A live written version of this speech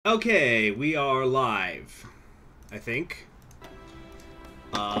Okay, we are live, I think.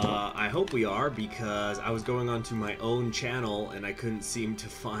 I hope we are, because I was going onto my own channel and I couldn't seem to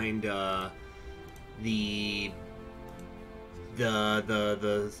find the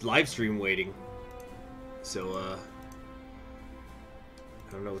live stream waiting. So I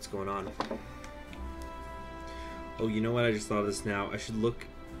don't know what's going on. Oh, you know what? I just thought of this now. I should look.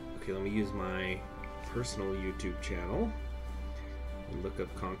 Okay, let me use my personal YouTube channel and look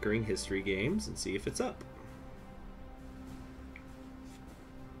up Conquering History Games and see if it's up.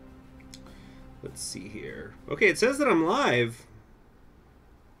 Let's see here. Okay, it says that I'm live.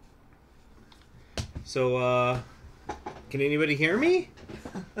 So, can anybody hear me?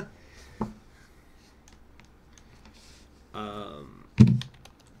 Let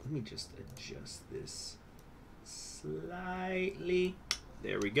me just adjust this slightly.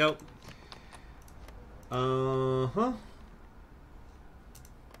 There we go.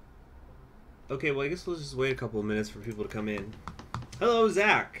 Okay, well, I guess we'll just wait a couple of minutes for people to come in. Hello,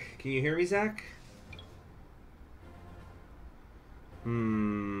 Zach. Can you hear me, Zach?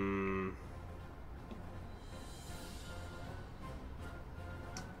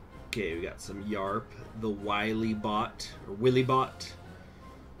 Okay, we got some Yarp, the Wily bot, or Willy bot.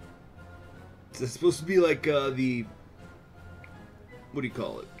 It's supposed to be like the... what do you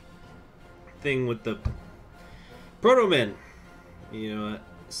call it? Thing with the Proto Men. You know that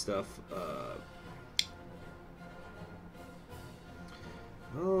stuff.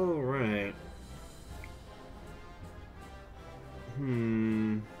 Alright.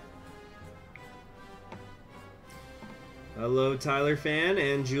 Hello, Tyler fan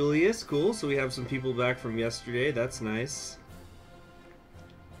and Julius. Cool. So we have some people back from yesterday. That's nice.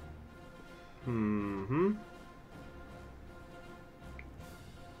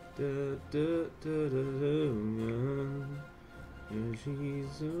 She's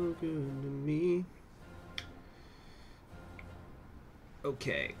so good to me.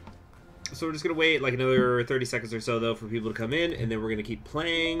 Okay. So we're just gonna wait like another 30 seconds or so though for people to come in, and then we're gonna keep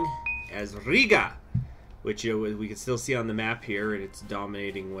playing as Riga, which we can still see on the map here in its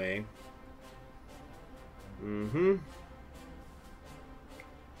dominating way.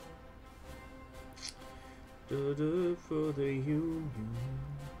 For the Union.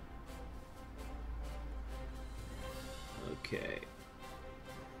 Okay.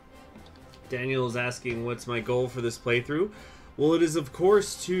 Daniel is asking, what's my goal for this playthrough? Well, it is, of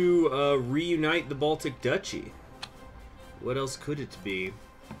course, to reunite the Baltic Duchy. What else could it be?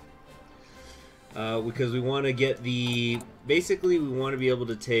 Because we want to get the... Basically, we want to be able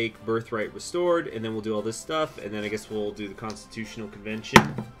to take Birthright Restored, and then we'll do all this stuff, and then I guess we'll do the Constitutional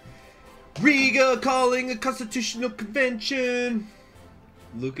Convention. Riga calling a Constitutional Convention!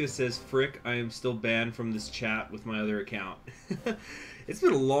 Lucas says, frick, I am still banned from this chat with my other account. It's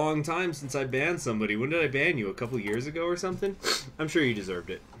been a long time since I banned somebody. When did I ban you? A couple years ago or something? I'm sure you deserved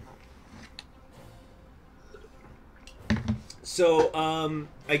it. So,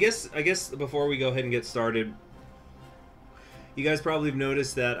 I guess before we go ahead and get started, you guys probably have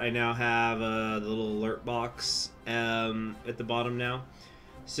noticed that I now have the little alert box at the bottom now.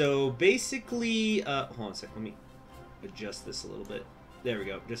 So basically, hold on a sec. Let me adjust this a little bit. There we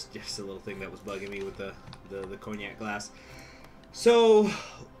go. Just a little thing that was bugging me with the cognac glass. So,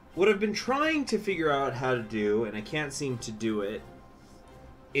 what I've been trying to figure out how to do, and I can't seem to do it,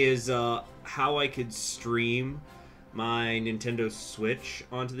 is how I could stream my Nintendo Switch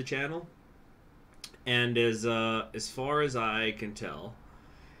onto the channel. And as far as I can tell,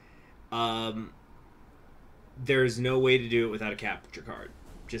 there's no way to do it without a capture card.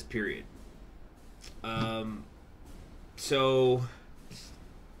 Just period. So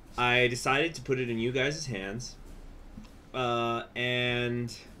I decided to put it in you guys' hands. So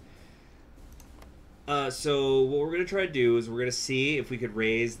what we're going to try to do is we're going to see if we could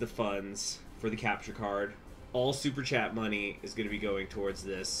raise the funds for the capture card. All Super Chat money is going to be going towards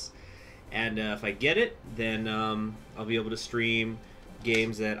this. And if I get it, then I'll be able to stream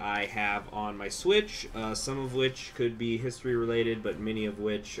games that I have on my Switch, some of which could be history related, but many of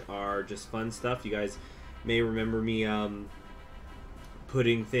which are just fun stuff. You guys may remember me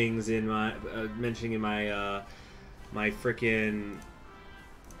putting things in my, mentioning in my, my frickin',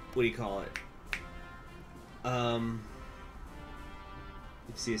 what do you call it?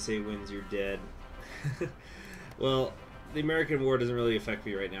 If CSA wins, you're dead. Well, the American war doesn't really affect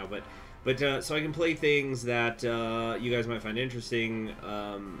me right now, but so I can play things that you guys might find interesting,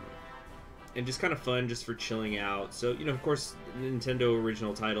 and just kind of fun, just for chilling out. So, you know, of course, Nintendo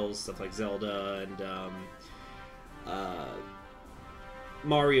original titles, stuff like Zelda and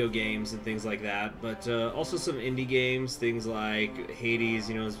Mario games and things like that, but also some indie games, things like Hades,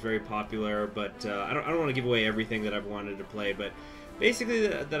 you know, is very popular, but I don't want to give away everything that I've wanted to play, but basically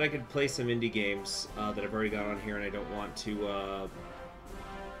that I could play some indie games that I've already got on here and I don't want to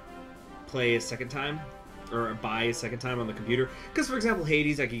play a second time, or buy a second time on the computer, because for example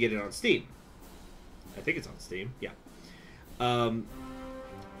Hades, I could get it on Steam. I think it's on Steam, yeah.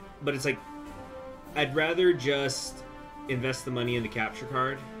 But it's like, I'd rather just invest the money in the capture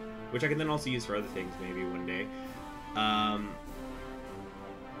card, which I can then also use for other things maybe one day.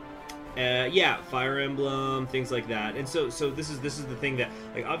 Yeah, Fire Emblem, things like that. And so this is the thing that,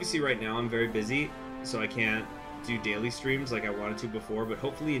 like, obviously right now I'm very busy, so I can't do daily streams like I wanted to before, but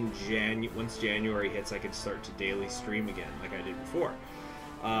hopefully in once January hits, I can start to daily stream again like I did before,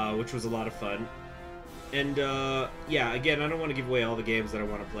 which was a lot of fun. And yeah, again, I don't want to give away all the games that I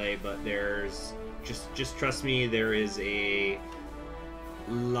want to play, but there's just trust me, there is a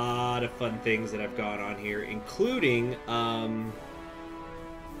lot of fun things that I've got on here, including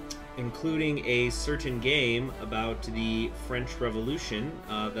a certain game about the French Revolution.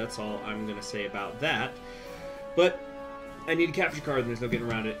 That's all I'm gonna say about that. But I need a capture card, and there's no getting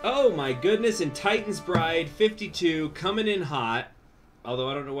around it. Oh my goodness! And Titan's Bride 52 coming in hot. Although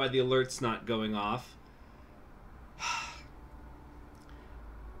I don't know why the alert's not going off.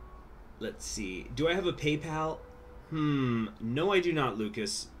 Let's see. Do I have a PayPal? No, I do not,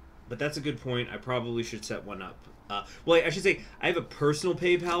 Lucas. But that's a good point. I probably should set one up. Well, I should say I have a personal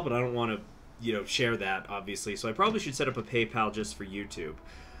PayPal, but I don't want to, you know, share that, obviously. So I probably should set up a PayPal just for YouTube.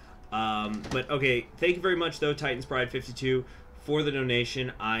 But okay, thank you very much, though, Titan's Pride 52, for the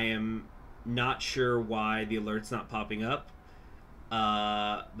donation. I am not sure why the alert's not popping up,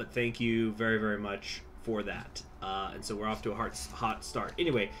 but thank you very, very much for that. And so we're off to a hot start.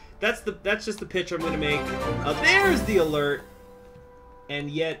 Anyway, that's just the pitch I'm going to make. There's the alert, and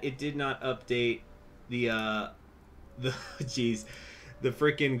yet it did not update the jeez, the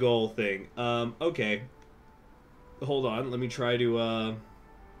freaking goal thing. Okay, hold on. Let me try to.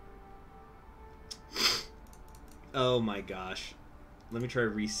 Oh my gosh, let me try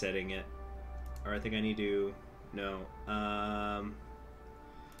resetting it. Or I think I need to. No.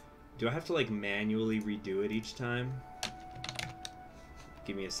 Do I have to, like, manually redo it each time?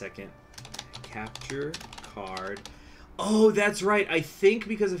 Give me a second. Capture card. Oh, that's right. I think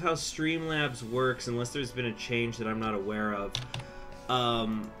because of how Streamlabs works, unless there's been a change that I'm not aware of,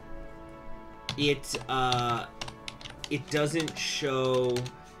 it doesn't show.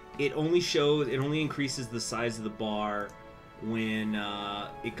 It only increases the size of the bar when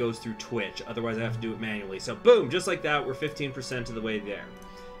it goes through Twitch. Otherwise, I have to do it manually. So, boom, just like that, we're 15% of the way there.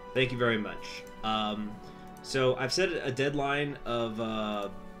 Thank you very much. So I've set a deadline of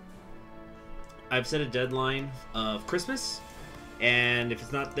Christmas, and if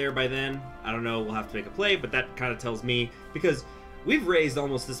it's not there by then, I don't know. We'll have to make a play, but that kind of tells me, because we've raised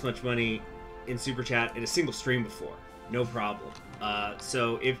almost this much money in Super Chat in a single stream before, no problem.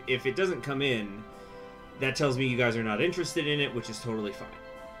 So if it doesn't come in, that tells me you guys are not interested in it, which is totally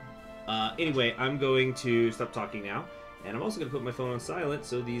fine. Anyway, I'm going to stop talking now. And I'm also going to put my phone on silent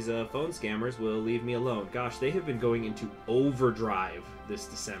so these phone scammers will leave me alone. Gosh, they have been going into overdrive this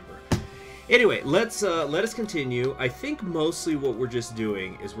December. Anyway, let us continue. I think mostly what we're just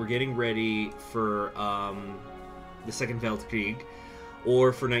doing is we're getting ready for the Second Weltkrieg,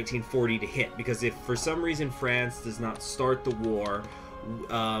 or for 1940 to hit. Because if for some reason France does not start the war,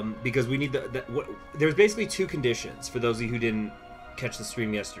 because we need there's basically two conditions for those of you who didn't catch the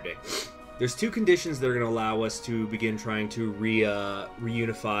stream yesterday. There's two conditions that are going to allow us to begin trying to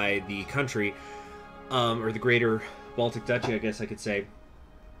reunify the country, or the greater Baltic Duchy, I guess I could say.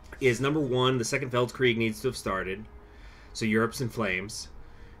 Is number one, the Second Weltkrieg needs to have started, so Europe's in flames,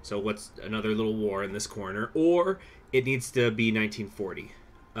 so what's another little war in this corner, or it needs to be 1940.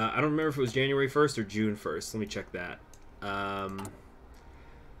 I don't remember if it was January 1st or June 1st. Let me check that.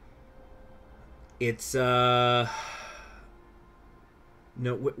 It's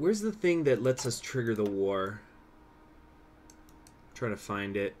no, where's the thing that lets us trigger the war? I'm trying to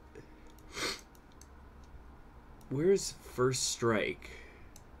find it. Where's first strike?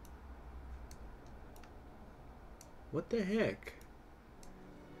 What the heck?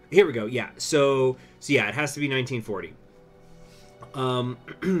 Here we go. Yeah. So yeah, it has to be 1940.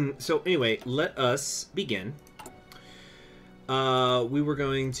 So anyway, let us begin. We were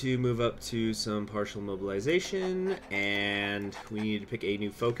going to move up to some partial mobilization, and we need to pick a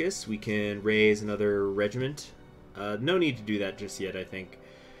new focus. We can raise another regiment. No need to do that just yet, I think.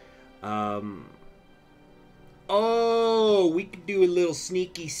 Oh, we could do a little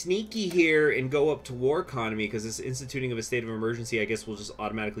sneaky here and go up to war economy, because this instituting of a state of emergency, I guess, will just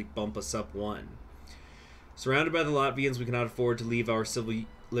automatically bump us up one. Surrounded by the Latvians, we cannot afford to leave our civil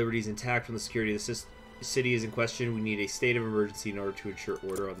liberties intact when the security of the city is in question. We need a state of emergency in order to ensure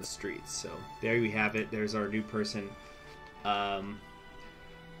order on the streets. So there we have it. There's our new person.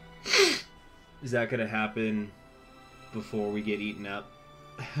 Is that going to happen before we get eaten up?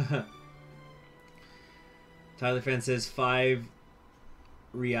 Tyler Fan says 5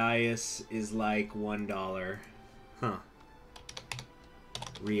 reais is like $1. Huh.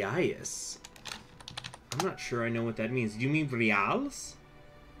 Reais? I'm not sure I know what that means. Do you mean reals?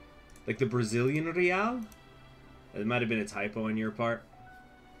 Like the Brazilian real? It might have been a typo on your part.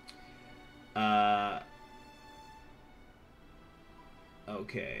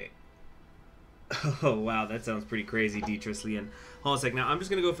 Okay. Oh, wow, that sounds pretty crazy, Dietrich Leon. Hold on a sec. Now, I'm just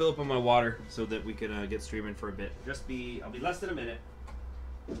going to go fill up on my water so that we can get streaming for a bit. I'll be less than a minute.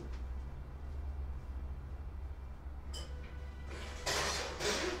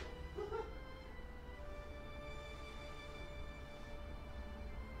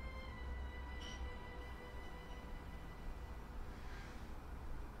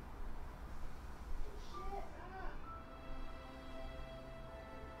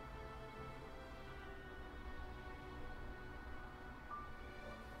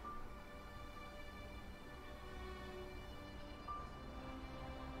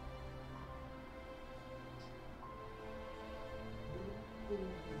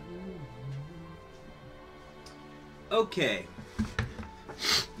 Okay.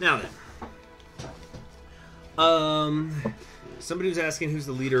 Now then. Somebody was asking who's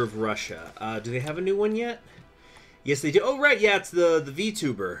the leader of Russia. Do they have a new one yet? Yes, they do. Oh, right. Yeah, it's the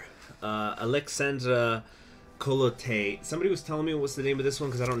VTuber. Alexandra Kolote. Somebody was telling me what's the name of this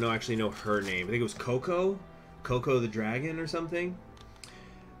one because I don't actually know her name. I think it was Coco? Coco the Dragon or something?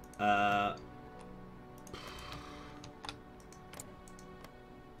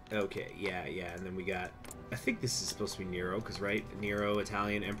 Okay, yeah, and then we got... I think this is supposed to be Nero, because, right? Nero,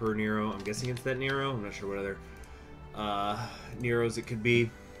 Italian, Emperor Nero. I'm guessing it's that Nero. I'm not sure what other Neros it could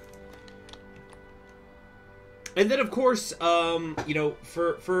be. And then, of course, you know,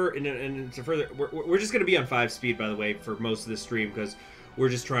 and to further... We're just going to be on 5-speed, by the way, for most of this stream, because we're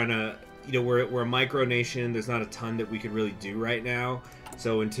just trying to... You know, we're a micro nation. There's not a ton that we could really do right now.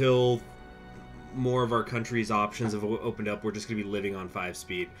 So until more of our country's options have opened up, we're just going to be living on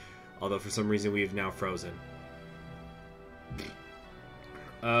 5-speed. Although for some reason we have now frozen.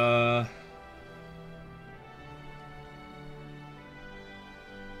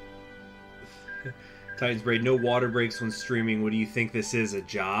 Titan's Braid, no water breaks when streaming. What do you think this is, a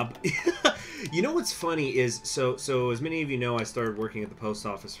job? You know what's funny is, so as many of you know, I started working at the post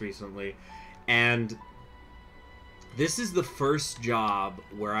office recently, and this is the first job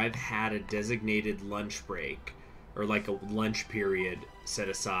where I've had a designated lunch break, or like a lunch period set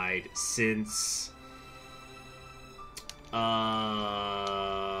aside since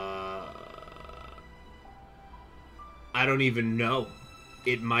I don't even know.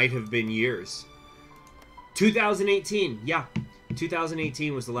 It might have been years. 2018, yeah.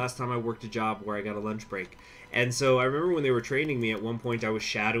 2018 was the last time I worked a job where I got a lunch break. And so I remember when they were training me, at one point I was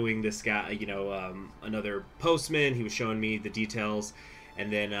shadowing this guy, you know, another postman. He was showing me the details.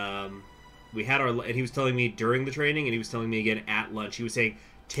 And then we had our, and he was telling me during the training, and he was telling me again at lunch. He was saying,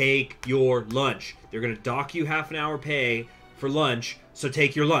 take your lunch. They're going to dock you half an hour pay for lunch, so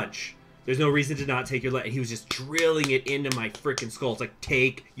take your lunch. There's no reason to not take your lunch. He was just drilling it into my freaking skull. It's like,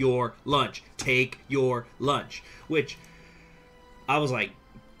 take your lunch. Take your lunch. Which, I was like,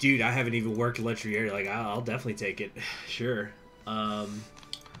 dude, I haven't even worked a lunch year. Like, I'll definitely take it. Sure.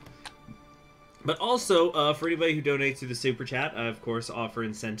 But also, for anybody who donates through the Super Chat, I, of course, offer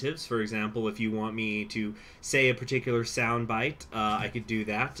incentives. For example, if you want me to say a particular soundbite, I could do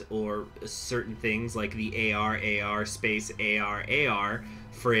that. Or certain things like the AR space AR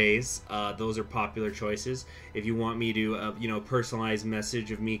phrase. Those are popular choices. If you want me to, you know, personalized message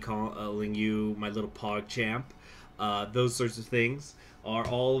of me calling you my little pog champ, those sorts of things are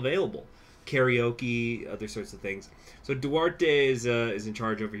all available. Karaoke, other sorts of things. So Duarte is in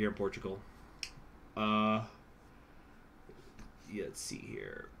charge over here in Portugal. Yeah, let's see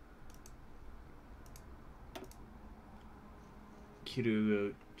here.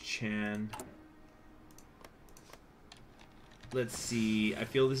 Kirugo-chan. Let's see. I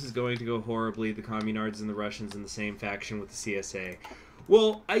feel this is going to go horribly. The Communards and the Russians in the same faction with the CSA.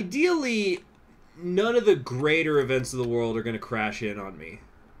 Well, ideally, none of the greater events of the world are going to crash in on me.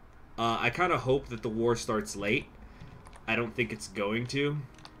 I kind of hope that the war starts late. I don't think it's going to.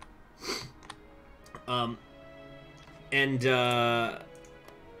 And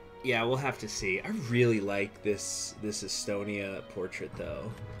yeah, we'll have to see. I really like this Estonia portrait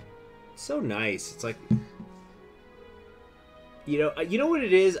though. It's so nice. It's like, you know what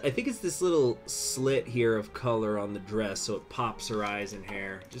it is? I think it's this little slit here of color on the dress, so it pops her eyes and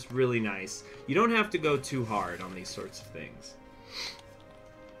hair. Just really nice. You don't have to go too hard on these sorts of things.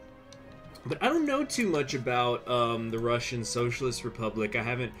 But I don't know too much about the Russian Socialist Republic. I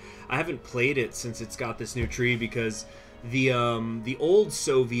haven't played it since it's got this new tree, because the old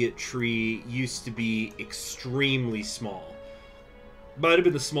Soviet tree used to be extremely small. Might have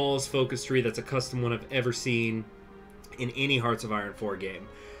been the smallest focus tree. That's a custom one I've ever seen in any Hearts of Iron 4 game.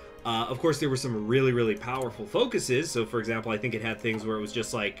 Of course, there were some really, really powerful focuses. So, for example, I think it had things where it was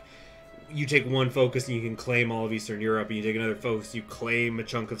just like, you take one focus and you can claim all of Eastern Europe, and you take another focus, you claim a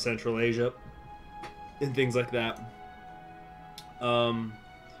chunk of Central Asia, and things like that. But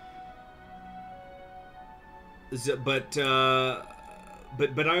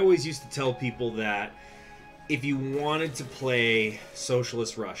I always used to tell people that if you wanted to play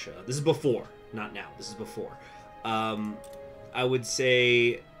Socialist Russia, this is before, not now, this is before, I would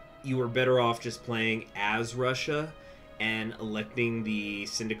say you were better off just playing as Russia and electing the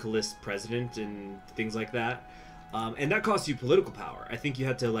syndicalist president and things like that. And that costs you political power. I think you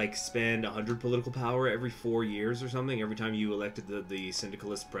had to like spend 100 political power every 4 years or something, every time you elected the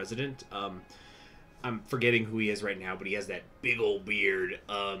syndicalist president. I'm forgetting who he is right now, but he has that big old beard.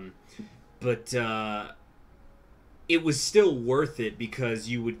 But it was still worth it, because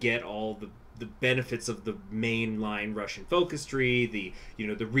you would get all the benefits of the mainline Russian focus tree, the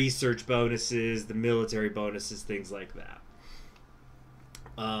research bonuses, the military bonuses, things like that.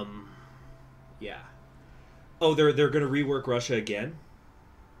 Yeah. Oh, they're gonna rework Russia again?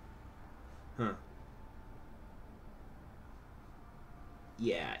 Huh.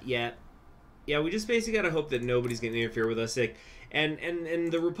 Yeah. We just basically gotta hope that nobody's gonna interfere with us. Like, and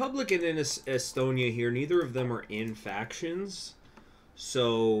the Republican and Estonia here, neither of them are in factions,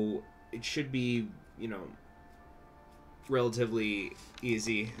 so it should be, relatively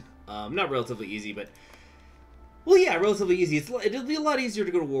easy. Not relatively easy, but, well, yeah, relatively easy. It'll be a lot easier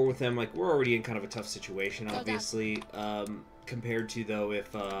to go to war with them. Like, we're already in kind of a tough situation, obviously, compared to, though,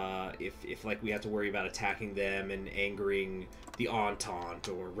 if like, we have to worry about attacking them and angering the Entente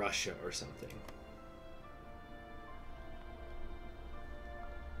or Russia or something.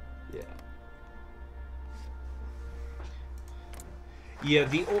 Yeah. Yeah,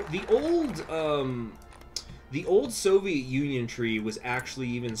 the old Soviet Union tree was actually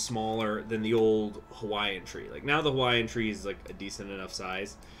even smaller than the old Hawaiian tree. Like, now the Hawaiian tree is like a decent enough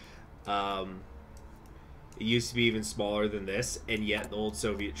size. It used to be even smaller than this, and yet the old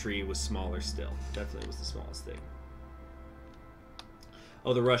Soviet tree was smaller still. Definitely was the smallest thing.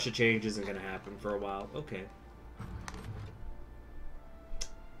 Oh, the Russia change isn't going to happen for a while. Okay.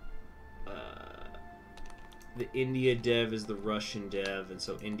 The India dev is the Russian dev, and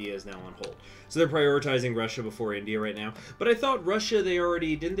so India is now on hold. So they're prioritizing Russia before India right now. But I thought Russia,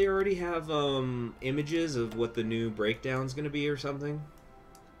 didn't they already have images of what the new breakdown's going to be or something?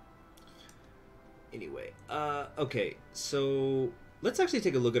 Anyway, okay, so let's actually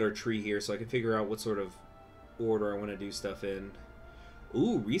take a look at our tree here so I can figure out what sort of order I want to do stuff in.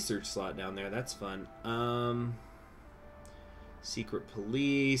 Ooh, research slot down there, that's fun. Secret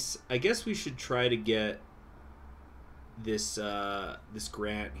police. I guess we should try to get this this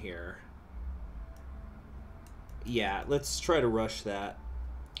grant here. Yeah, let's try to rush that.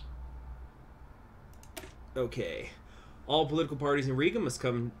 Okay. All political parties in Riga must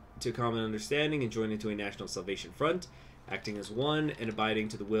come to a common understanding and join into a national salvation front, acting as one and abiding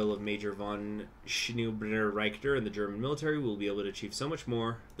to the will of Major von Schnubner-Reichter and the German military. Will be able to achieve so much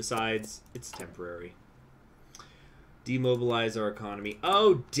more. Besides, it's temporary. Demobilize our economy.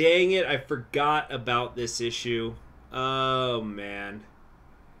 Oh, dang it. I forgot about this issue. Oh, man.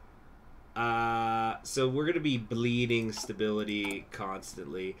 So we're going to be bleeding stability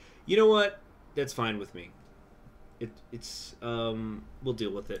constantly. You know what? That's fine with me. We'll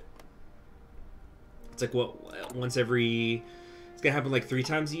deal with it. It's like, what, once every... It's going to happen like 3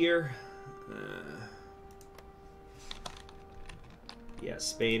 times a year? Yeah,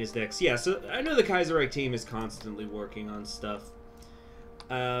 Spain is next. Yeah, so I know the Kaiserreich team is constantly working on stuff.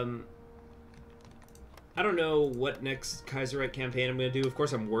 I don't know what next Kaiserreich campaign I'm going to do. Of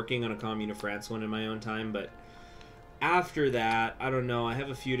course, I'm working on a Commune of France one in my own time, but after that, I don't know. I have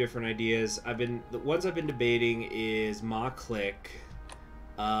a few different ideas. The ones I've been debating is Ma Click,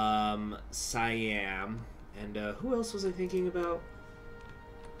 Siam, and who else was I thinking about?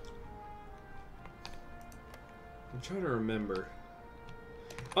 I'm trying to remember.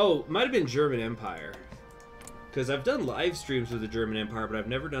 Oh, might have been German Empire. Because I've done live streams with the German Empire, but I've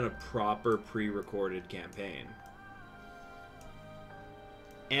never done a proper pre-recorded campaign.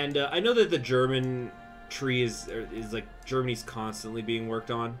 And I know that the German tree is like Germany's constantly being worked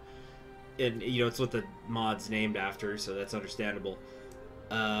on, and you know it's what the mod's named after, so that's understandable.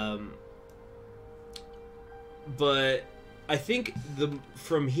 But I think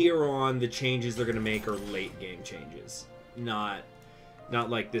from here on the changes they're gonna make are late game changes, not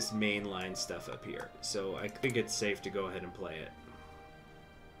like this mainline stuff up here. So I think it's safe to go ahead and play it.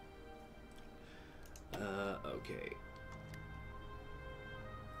 Okay.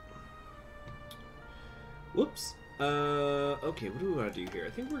 Whoops. Okay, what do we want to do here? I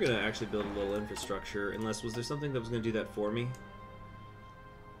think we're going to actually build a little infrastructure, unless, was there something that was going to do that for me?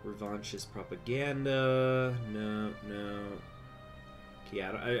 Revanchist propaganda. No.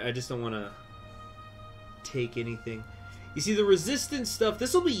 Yeah, I just don't want to take anything. You see, the resistance stuff,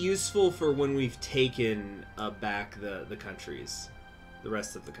 this will be useful for when we've taken back the countries. The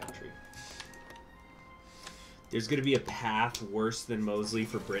rest of the country. There's going to be a path worse than Mosley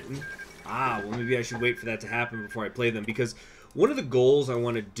for Britain. Well, maybe I should wait for that to happen before I play them, because one of the goals I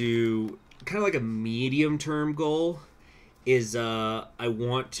want to do, kind of like a medium-term goal, is I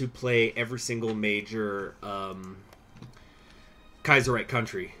want to play every single major Kaiserreich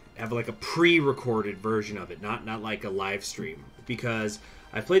country. Have like a pre-recorded version of it, not like a live stream, because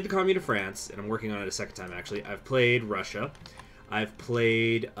I've played the Commune of France, and I'm working on it a second time actually. I've played Russia, I've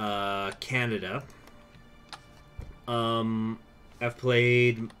played Canada, I've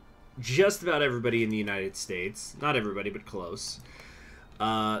played just about everybody in the United States, not everybody but close.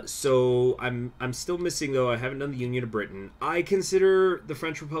 So I'm still missing, though. I haven't done the Union of Britain. I consider the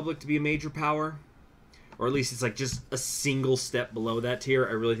French Republic to be a major power. Or at least it's like just a single step below that tier.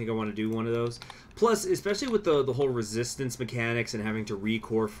 I really think I want to do one of those. Plus, especially with the whole resistance mechanics and having to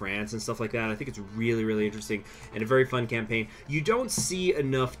recore France and stuff like that, I think it's really, really interesting and a very fun campaign. You don't see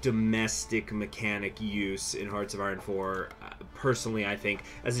enough domestic mechanic use in Hearts of Iron 4, personally, I think,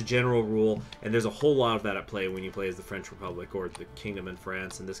 as a general rule. And there's a whole lot of that at play when you play as the French Republic, or the Kingdom in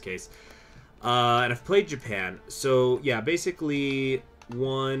France in this case. And I've played Japan. So, yeah, basically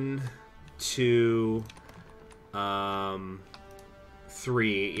 1, 2...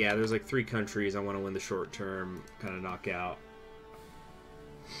 3. Yeah, there's like 3 countries I want to win the short term, kind of knock out.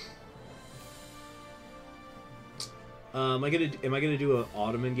 Am I gonna do an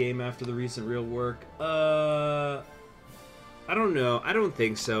Ottoman game after the recent real work? I don't know. I don't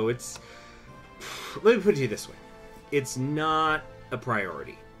think so. It's, let me put it to you this way. It's not a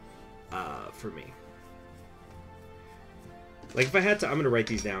priority for me. Like, if I had to, I'm going to write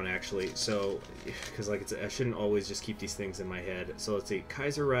these down, actually, so, because, like, I shouldn't always just keep these things in my head. So, let's see,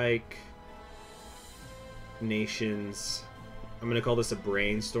 Kaiserreich, nations, I'm going to call this a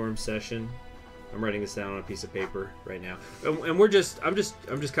brainstorm session. I'm writing this down on a piece of paper right now. And I'm just kind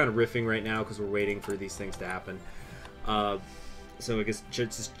of riffing right now, because we're waiting for these things to happen. So, I guess,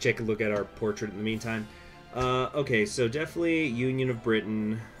 just take a look at our portrait in the meantime. Okay, so, definitely Union of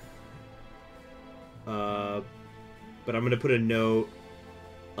Britain, but I'm going to put a note,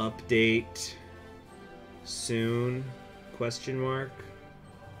 update soon, question mark.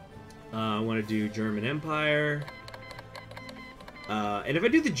 I want to do German Empire. And if I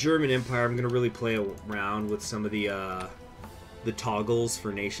do the German Empire, I'm going to really play around with some of the toggles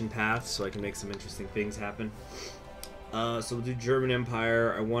for nation paths, so I can make some interesting things happen. So we'll do German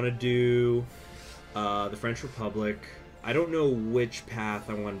Empire. I want to do the French Republic. I don't know which path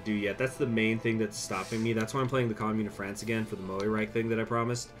I want to do yet. That's the main thing that's stopping me. That's why I'm playing the Commune of France again for the Moe-Reich thing that I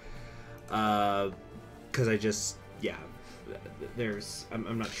promised. Because I just, yeah,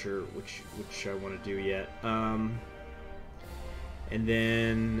 I'm not sure which I want to do yet. And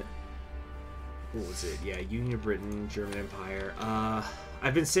then, what was it? Yeah, Union of Britain, German Empire.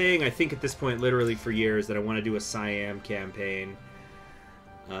 I've been saying, I think at this point, literally for years, that I want to do a Siam campaign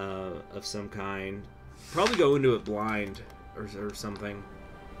of some kind. Probably go into it blind or something.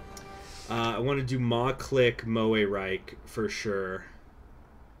 I want to do Ma Click Moe-Reich for sure.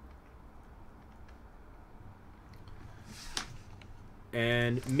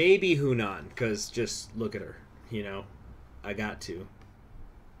 And maybe Hunan, because just look at her, you know. I got to.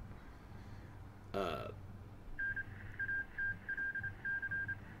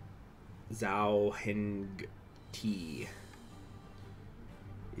 Zhao Heng Ti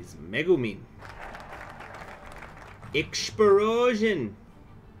is Megumin. Explosion.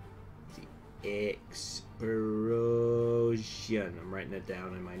 Explosion. I'm writing it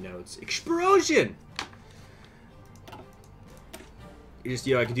down in my notes. Explosion. Just,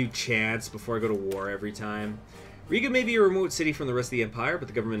 you know, I can do chants before I go to war every time. Riga may be a remote city from the rest of the empire, but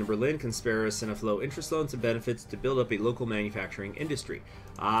the government of Berlin can spare us enough low interest loans and benefits to build up a local manufacturing industry.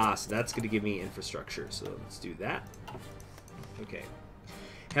 Ah, so that's going to give me infrastructure. So let's do that. Okay.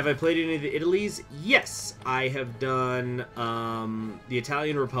 Have I played any of the Italies? Yes, I have done the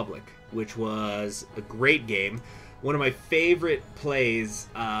Italian Republic, which was a great game. One of my favorite plays,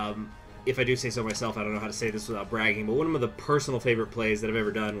 if I do say so myself, I don't know how to say this without bragging, but one of the personal favorite plays that I've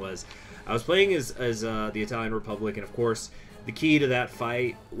ever done was I was playing as the Italian Republic, and of course, the key to that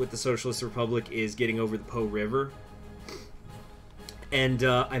fight with the Socialist Republic is getting over the Po River. And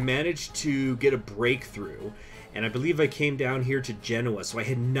I managed to get a breakthrough, and I believe I came down here to Genoa, so I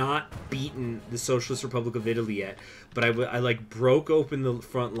had not beaten the Socialist Republic of Italy yet, but I like broke open the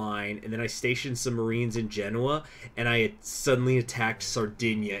front line, and then I stationed some Marines in Genoa, and I had suddenly attacked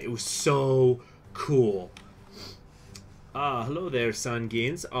Sardinia. It was so cool. Ah, hello there,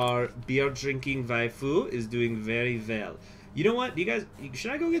 Sanguines. Our beer drinking waifu is doing very well. You know what? Do you guys,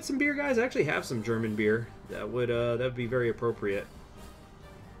 should I go get some beer, guys? I actually have some German beer. That would be very appropriate.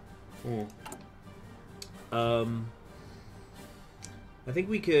 I think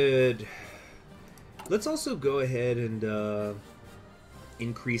we could. Let's also go ahead and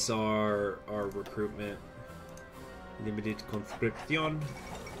increase our recruitment. Limited conscription.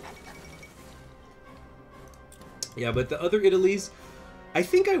 Yeah, but the other Italies, I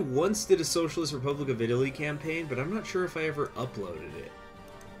think I once did a Socialist Republic of Italy campaign, but I'm not sure if I ever uploaded it.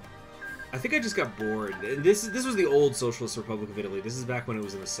 I think I just got bored. This was the old Socialist Republic of Italy. This is back when it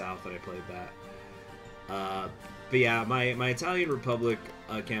was in the South that I played that. But yeah, my Italian Republic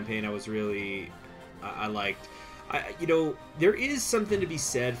campaign, I was really, I liked. You know, there is something to be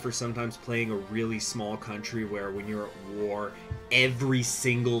said for sometimes playing a really small country where when you're at war, every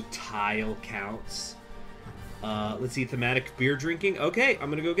single tile counts. Let's see, thematic beer drinking. Okay,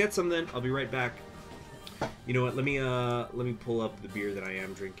 I'm gonna go get some then. I'll be right back. You know what? Let me pull up the beer that I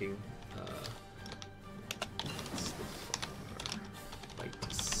am drinking.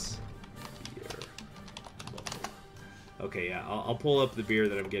 Okay, yeah, I'll pull up the beer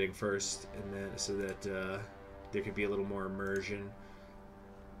that I'm getting first, and then so that there could be a little more immersion.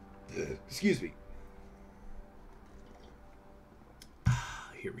 Excuse me.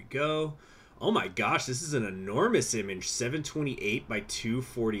 Here we go. Oh my gosh, this is an enormous image. 728 by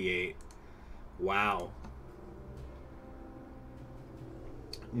 248. Wow.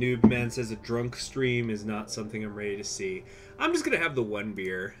 Noobman says a drunk stream is not something I'm ready to see. I'm just gonna have the one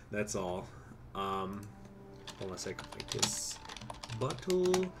beer. That's all. Hold on a second. Like this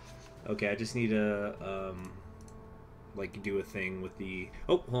bottle. Okay, I just need to like do a thing with the.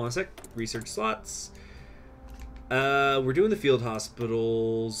 Oh, hold on a sec. Research slots. We're doing the field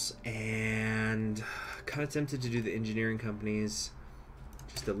hospitals, and kind of tempted to do the engineering companies.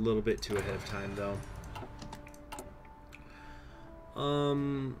 Just a little bit too ahead of time, though.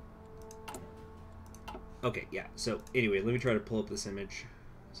 Okay, yeah. So anyway, let me try to pull up this image.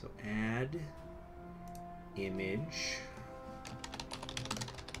 So add image.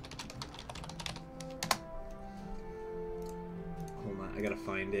 Hold on, I gotta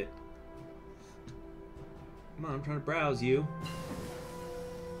find it. Come on, I'm trying to browse you.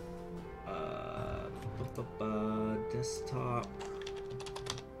 Desktop.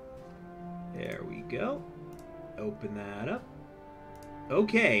 There we go. Open that up.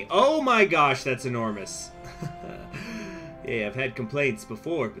 Okay. Oh my gosh, that's enormous. Yeah, I've had complaints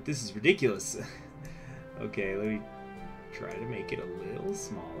before, but this is ridiculous. Okay, let me try to make it a little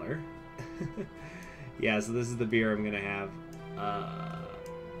smaller. Yeah, so this is the beer I'm gonna have.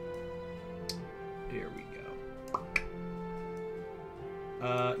 Here we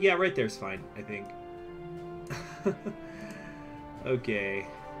go. Yeah, right there's fine, I think. Okay.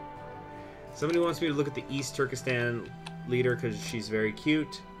 Somebody wants me to look at the East Turkestan leader because she's very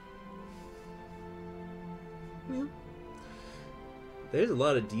cute. Yeah. There's a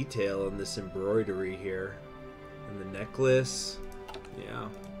lot of detail in this embroidery here. And the necklace. Yeah.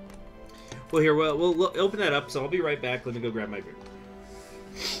 Well, here, we'll open that up, so I'll be right back. Let me go grab my beer.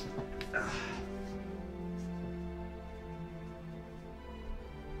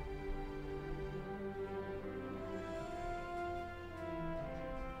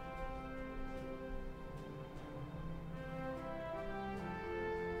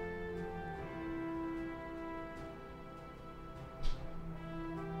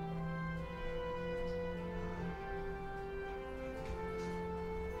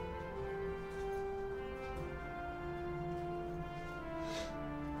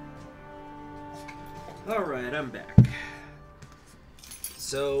 Alright, I'm back.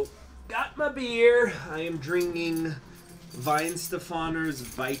 So, got my beer. I am drinking Weinstefaner's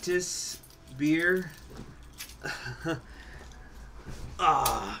Vitus beer.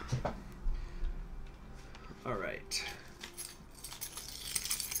 Ah. All right.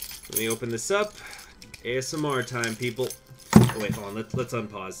 Let me open this up. ASMR time, people. Oh, wait, hold on. Let's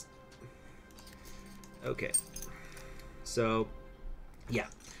unpause. Okay. So, yeah.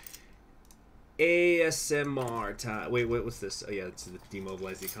 ASMR time. Wait, what's this? Oh, yeah, it's the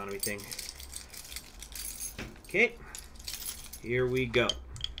demobilize the economy thing. Okay. Here we go.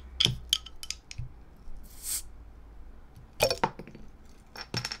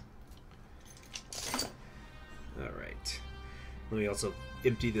 Alright. Let me also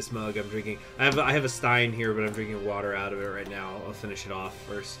empty this mug I'm drinking. I have a Stein here, but I'm drinking water out of it right now. I'll finish it off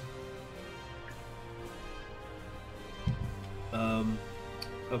first.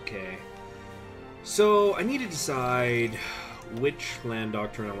 Okay. So, I need to decide which land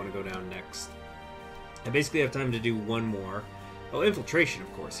doctrine I want to go down next. I basically have time to do one more. Oh, infiltration,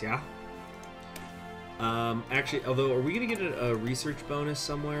 of course, yeah? Actually, although, are we going to get a research bonus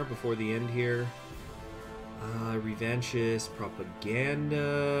somewhere before the end here? Revanchist,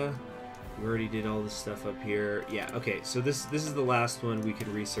 propaganda. We already did all this stuff up here. Yeah, okay, so this is the last one we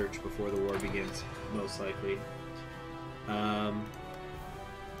can research before the war begins, most likely.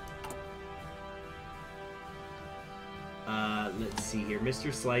 Let's see here.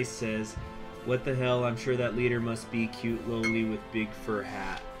 Mr. Slice says, "What the hell? I'm sure that leader must be cute, lowly, with big fur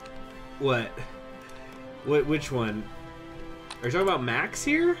hat." What? Which one? Are you talking about Max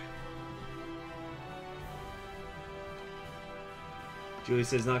here? Julie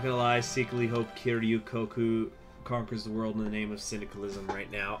says, "Not gonna lie, secretly hope Kiryu Koku conquers the world in the name of syndicalism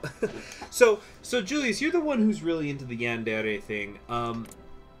right now." so Julius, you're the one who's really into the yandere thing.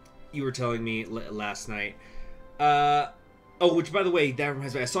 You were telling me last night. Oh, which, by the way, that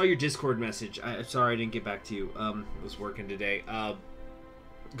reminds me, I saw your Discord message. I'm sorry I didn't get back to you. I was working today.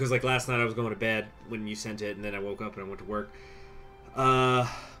 Because, like, last night I was going to bed when you sent it, and then I woke up and I went to work.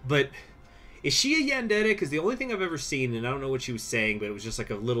 But is she a yandere? Because the only thing I've ever seen, and I don't know what she was saying, but it was just like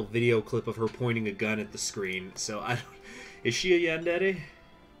a little video clip of her pointing a gun at the screen. So, I don't... Is she a yandere?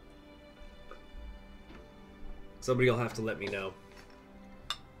 Somebody will have to let me know.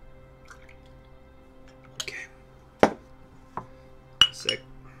 Sick.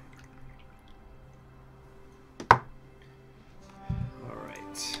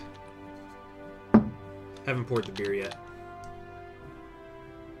 Alright. Haven't poured the beer yet.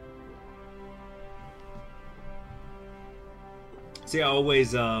 See, I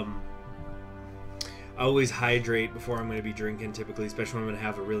always hydrate before I'm going to be drinking, typically, especially when I'm going to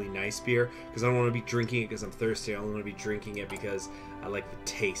have a really nice beer, because I don't want to be drinking it because I'm thirsty. I only want to be drinking it because I like the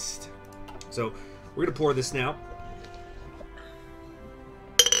taste. So, we're going to pour this now.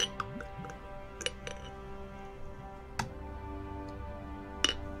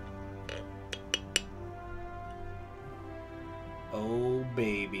 Oh,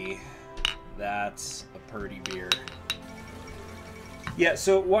 baby. That's a purty beer. Yeah,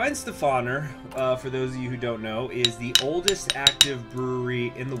 so Weihenstephaner, for those of you who don't know, is the oldest active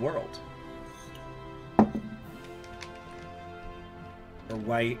brewery in the world. Or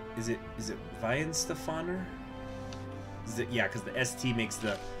why is it Weihenstephaner? Is it, yeah, because the ST makes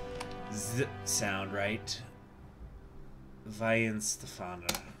the Z sound, right?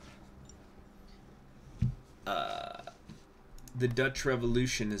 Weihenstephaner. The Dutch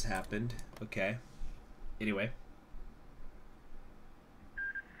Revolution has happened. Okay. Anyway.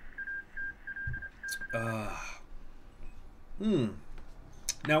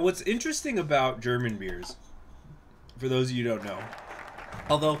 Now, what's interesting about German beers, for those of you who don't know,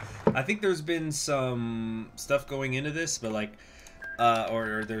 although I think there's been some stuff going into this, but like,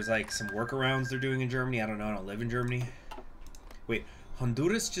 or there's like some workarounds they're doing in Germany. I don't know. I don't live in Germany. Wait,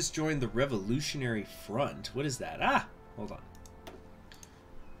 Honduras just joined the Revolutionary Front. What is that? Ah, hold on.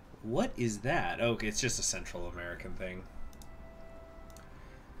 What is that? Oh, okay, it's just a Central American thing.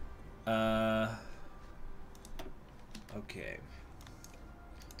 Okay.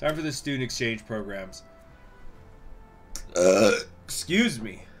 Time for the student exchange programs. Excuse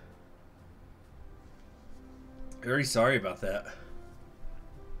me. Very sorry about that.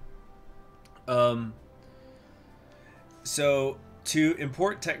 So, to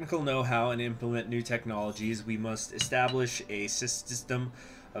import technical know-how and implement new technologies, we must establish a system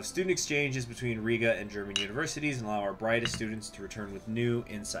of student exchanges between Riga and German universities and allow our brightest students to return with new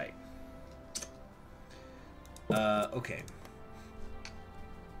insight. Okay.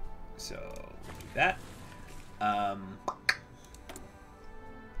 So, we'll do that.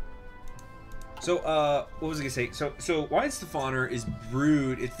 What was I gonna say? So Weihenstephaner is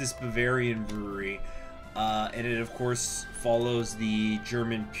brewed, it's this Bavarian brewery, and it of course follows the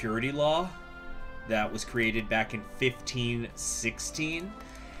German purity law. that was created back in 1516.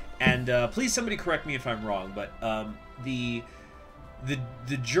 And please, somebody correct me if I'm wrong, but the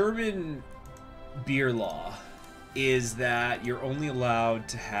German beer law is that you're only allowed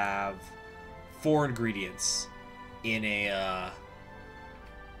to have 4 ingredients in a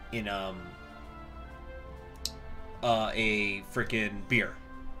freaking beer: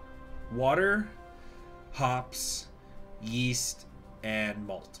 water, hops, yeast, and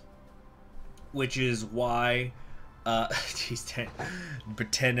malt. Which is why, geez,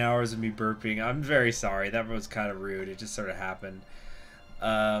 10 hours of me burping. I'm very sorry. That was kind of rude. It just sort of happened.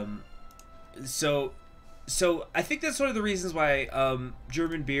 So I think that's one of the reasons why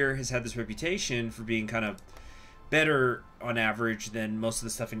German beer has had this reputation for being kind of better on average than most of the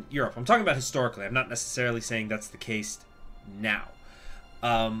stuff in Europe. I'm talking about historically. I'm not necessarily saying that's the case now.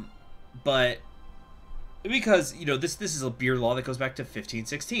 But because, you know, this is a beer law that goes back to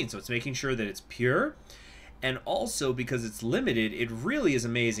 1516, so it's making sure that it's pure, and also because it's limited, it really is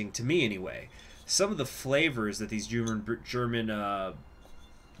amazing to me anyway. Some of the flavors that these German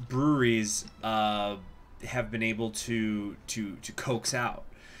breweries have been able to coax out.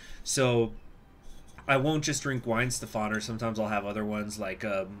 So I won't just drink Weihenstephaner. Sometimes I'll have other ones like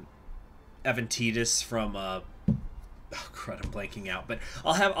Aventitis from oh crud, I'm blanking out, but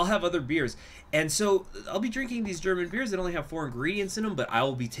I'll have other beers. And so I'll be drinking these German beers that only have 4 ingredients in them, but I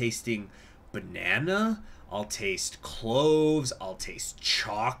will be tasting banana, I'll taste cloves, I'll taste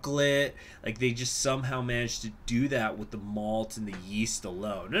chocolate. Like, they just somehow managed to do that with the malt and the yeast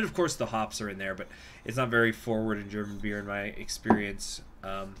alone. And of course the hops are in there, but it's not very forward in German beer in my experience.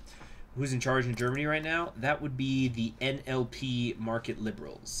 Who's in charge in Germany right now? That would be the NLP Market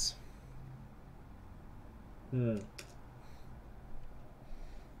Liberals.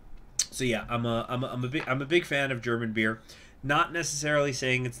 So yeah, I'm a big fan of German beer. Not necessarily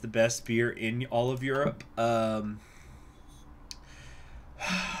saying it's the best beer in all of Europe. That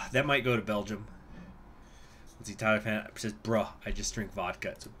might go to Belgium. Let's see, Tyler Fan says, "Bruh, I just drink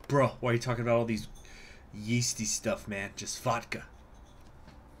vodka." So, bruh, why are you talking about all these yeasty stuff, man? Just vodka.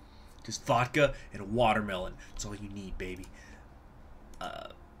 Just vodka and a watermelon. That's all you need, baby.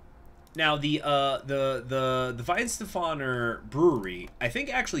 Now the Weihenstephaner brewery, I think,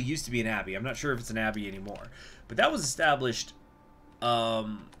 actually used to be an abbey. I'm not sure if it's an abbey anymore, but that was established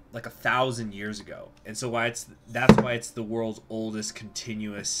like 1,000 years ago, and so that's why it's the world's oldest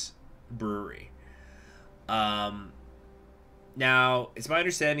continuous brewery. Now it's my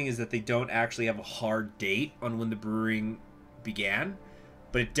understanding is that they don't actually have a hard date on when the brewing began,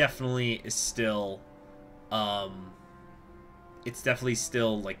 but it definitely is still it's definitely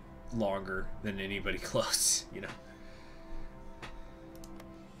still like longer than anybody close, you know.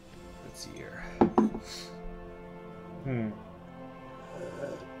 Let's see here.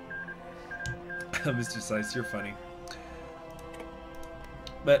 Mr. Slice, you're funny.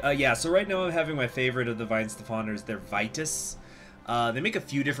 But yeah, so right now I'm having my favorite of the Weihenstephaners, their Vitus. They make a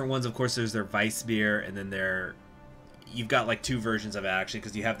few different ones. Of course, there's their Weiss beer, and then you've got like 2 versions of it actually,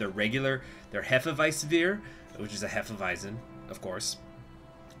 because you have their Hefeweizen, which is a Hefeweizen, of course.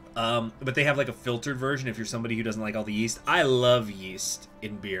 But they have like a filtered version if you're somebody who doesn't like all the yeast. I love yeast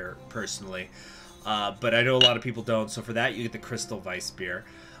in beer, personally. But I know a lot of people don't, so for that you get the Crystal Weiss beer.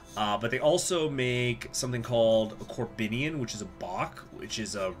 But they also make something called a Corbinian, which is a Bock, which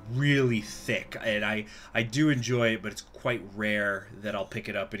is really thick. And I do enjoy it, but it's quite rare that I'll pick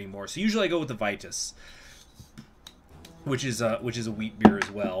it up anymore. So usually I go with the Vitus, which is a wheat beer as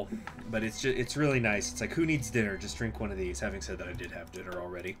well. But it's really nice. It's like, who needs dinner? Just drink one of these. Having said that, I did have dinner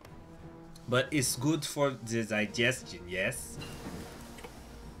already. But it's good for the digestion, yes?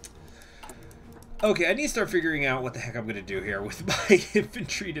 Okay, I need to start figuring out what the heck I'm going to do here with my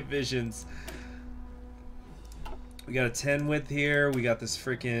infantry divisions. We got a 10 width here. We got this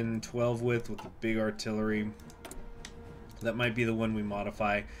freaking 12 width with the big artillery. That might be the one we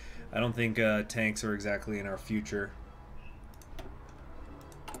modify. I don't think tanks are exactly in our future.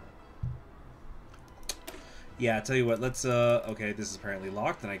 Yeah, I'll tell you what, let's, okay, this is apparently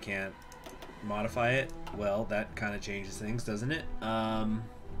locked and I can't modify it. Well, that kind of changes things, doesn't it?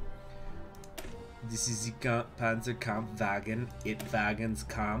 This is the Panzerkampfwagen. It wagons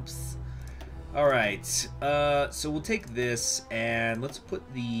camps. Alright, so we'll take this and let's put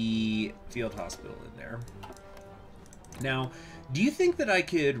the field hospital in there. Now, do you think that I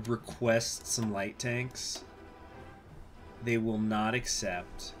could request some light tanks? They will not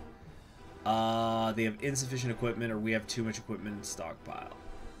accept. They have insufficient equipment, or we have too much equipment in stockpile.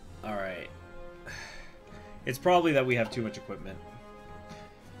 Alright. It's probably that we have too much equipment.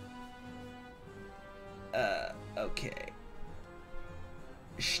 Okay.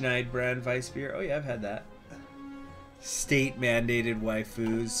 Schneid brand Weiss beer. Oh yeah, I've had that. State mandated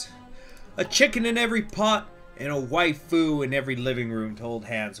waifus. A chicken in every pot and a waifu in every living room to hold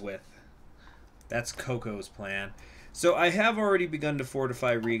hands with. That's Coco's plan. So I have already begun to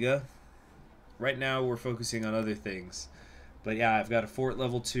fortify Riga. Right now we're focusing on other things. But yeah, I've got a fort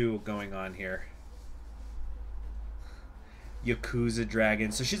level 2 going on here. Yakuza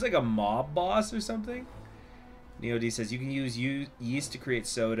dragon. So she's like a mob boss or something? Neo D says you can use yeast to create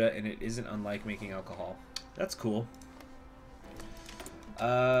soda and it isn't unlike making alcohol. That's cool.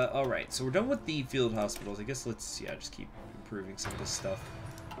 Alright, so we're done with the field hospitals. I guess let's, yeah, just keep improving some of this stuff.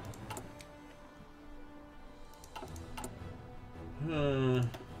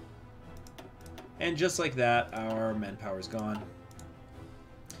 And just like that, our manpower's gone.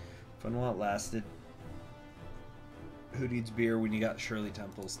 Fun while it lasted. Who needs beer when you got Shirley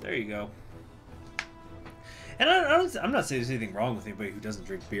Temples? There you go. And I'm not saying there's anything wrong with anybody who doesn't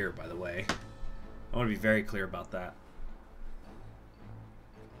drink beer, by the way. I want to be very clear about that.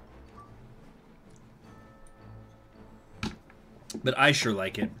 But I sure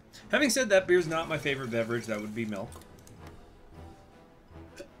like it. Having said that, beer's not my favorite beverage. That would be milk.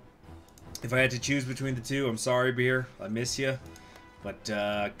 If I had to choose between the two, I'm sorry, beer. I miss you. But,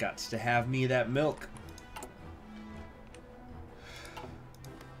 got to have me that milk.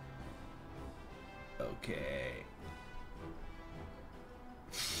 Okay.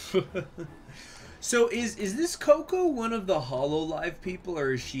 So, is this Coco one of the HoloLive people,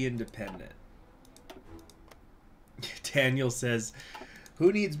 or is she independent? Daniel says,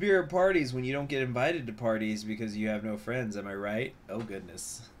 who needs beer at parties when you don't get invited to parties because you have no friends? Am I right? Oh,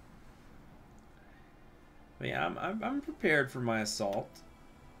 goodness. But yeah, I'm prepared for my assault.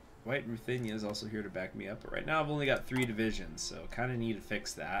 White Ruthenia is also here to back me up. But right now I've only got 3 divisions, so kind of need to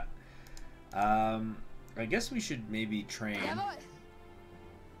fix that. I guess we should maybe train.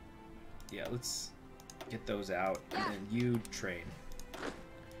 Yeah, let's get those out, and then you train.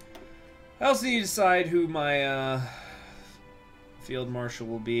 I also need to decide who my field marshal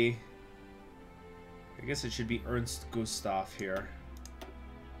will be. I guess it should be Ernst Gustav here.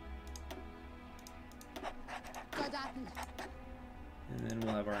 And then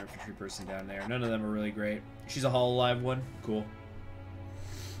we'll have our infantry person down there. None of them are really great. She's a HoloLive one. Cool.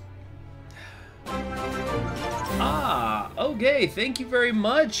 Ah, okay. Thank you very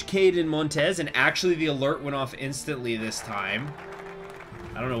much, Caden Montez. And actually, the alert went off instantly this time.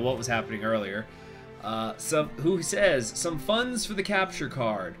 I don't know what was happening earlier. Who says, some funds for the capture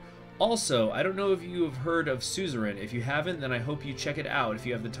card. Also, I don't know if you have heard of Suzerain. If you haven't, then I hope you check it out if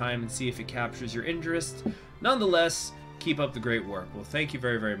you have the time and see if it captures your interest. Nonetheless, keep up the great work. Well, thank you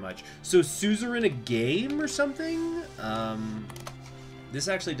very, very much. So, Suzerain a game or something? This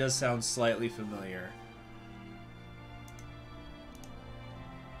actually does sound slightly familiar.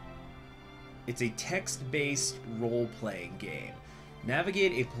 It's a text-based role-playing game.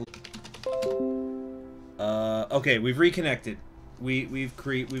 Navigate a... okay, we've reconnected. We've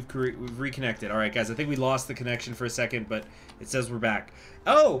reconnected. All right, guys. I think we lost the connection for a second, but it says we're back.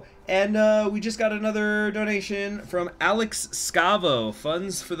 Oh, and we just got another donation from Alex Scavo.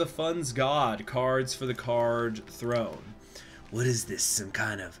 Funds for the funds god. Cards for the card throne. What is this? Some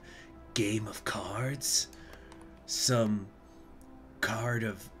kind of game of cards? Some card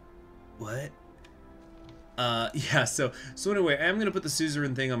of what? Yeah, so anyway, I'm gonna put the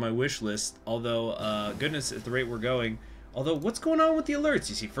Suzerain thing on my wish list. Although, goodness, at the rate we're going. Although, what's going on with the alerts?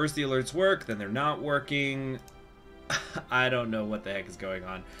 You see, first the alerts work, then they're not working. I don't know what the heck is going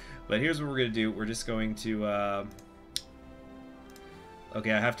on. But here's what we're going to do. We're just going to...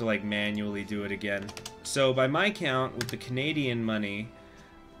 okay, I have to, like, manually do it again. So, by my count, with the Canadian money,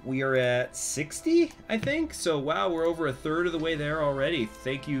 we are at 60, I think? So, wow, we're over a third of the way there already.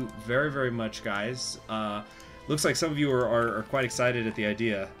 Thank you very, very much, guys. Looks like some of you are quite excited at the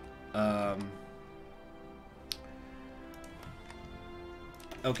idea.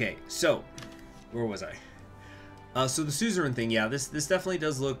 Okay, so where was I? So the Suzerain thing, yeah, this definitely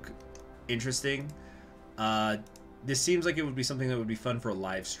does look interesting. This seems like it would be something that would be fun for a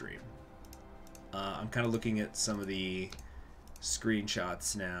live stream. I'm kind of looking at some of the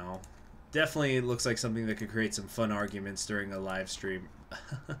screenshots now. Definitely looks like something that could create some fun arguments during a live stream.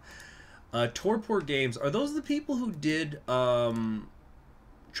 Torpor Games, are those the people who did Tropicana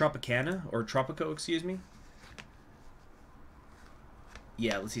or Tropico, excuse me?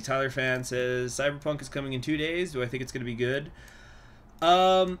 Yeah, let's see. Tyler Fan says Cyberpunk is coming in 2 days. Do I think it's going to be good?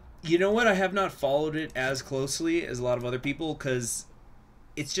 You know what? I have not followed it as closely as a lot of other people because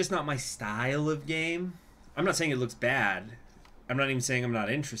it's just not my style of game. I'm not saying it looks bad. I'm not even saying I'm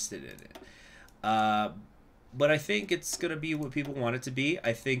not interested in it. but I think it's gonna be what people want it to be.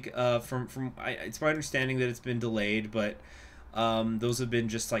 I think it's my understanding that it's been delayed, but those have been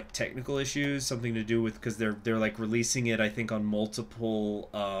just like technical issues, something to do with because they're like releasing it, I think, on multiple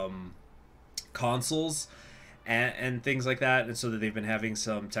consoles and things like that, and so that they've been having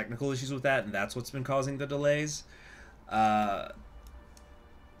some technical issues with that, and that's what's been causing the delays.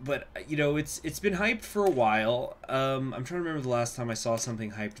 But you know, it's been hyped for a while. I'm trying to remember the last time I saw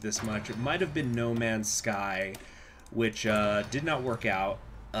something hyped this much. It might have been No Man's Sky, which did not work out.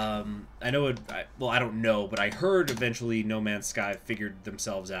 I know well, I don't know, but I heard eventually No Man's Sky figured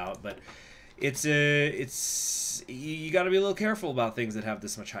themselves out. But it's you got to be a little careful about things that have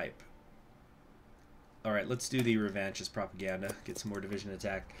this much hype. All right, let's do the Revenge as propaganda. Get some more Division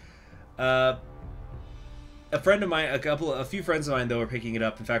Attack. A friend of mine, a few friends of mine, though, are picking it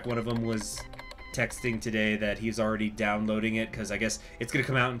up. In fact, one of them was texting today that he's already downloading it, because I guess it's going to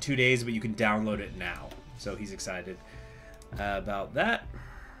come out in 2 days, but you can download it now. So he's excited about that.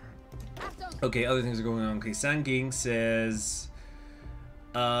 Okay, other things are going on. Okay, Sanging says,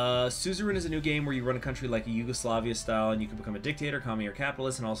 Suzerain is a new game where you run a country like a Yugoslavia style, and you can become a dictator, commie, or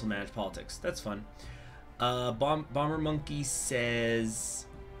capitalist, and also manage politics. That's fun. Bomber Monkey says,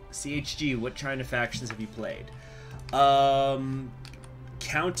 CHG, what China factions have you played?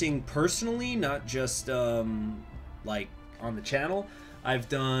 Counting personally, not just like on the channel, I've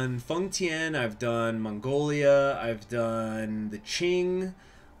done Fengtian, I've done Mongolia, I've done the Qing,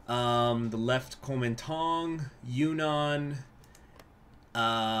 the left Kuomintang, Yunnan.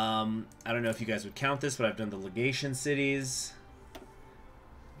 I don't know if you guys would count this, but I've done the legation cities.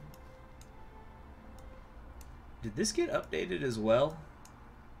 Did this get updated as well?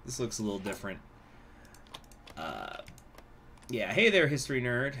 This looks a little different. Yeah, hey there, history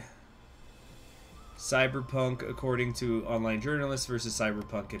nerd. Cyberpunk according to online journalists versus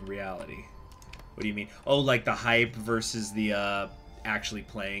cyberpunk in reality. What do you mean? Oh, like the hype versus the actually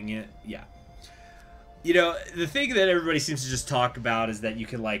playing it? Yeah. You know, the thing that everybody seems to just talk about is that you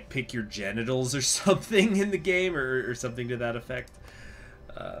can, like, pick your genitals or something in the game, or something to that effect.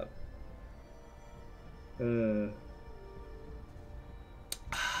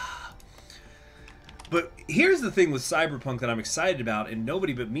 But here's the thing with Cyberpunk that I'm excited about, and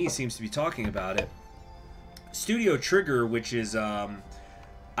nobody but me seems to be talking about it. Studio Trigger, which is, I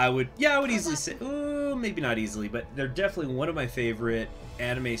would easily say, maybe not easily, but they're definitely one of my favorite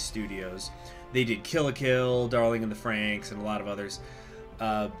anime studios. They did Kill la Kill, Darling in the Franxx, and a lot of others.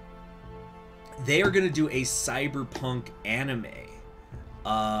 They are going to do a Cyberpunk anime.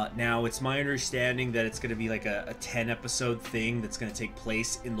 Now, it's my understanding that it's going to be like a 10-episode thing that's going to take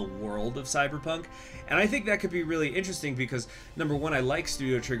place in the world of Cyberpunk. And I think that could be really interesting because, number one, I like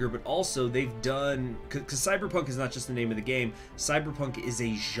Studio Trigger, but also they've done... Because Cyberpunk is not just the name of the game. Cyberpunk is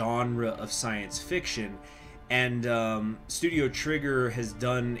a genre of science fiction. And Studio Trigger has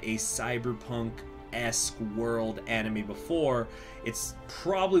done a Cyberpunk-esque world anime before. It's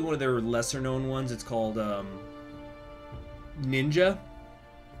probably one of their lesser-known ones. It's called Ninja.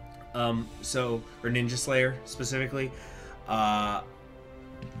 Or Ninja Slayer specifically,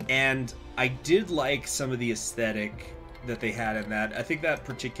 and I did like some of the aesthetic that they had in that. I think that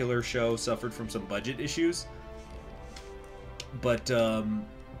particular show suffered from some budget issues, but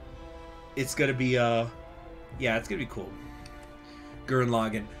it's gonna be yeah, it's gonna be cool. Gurren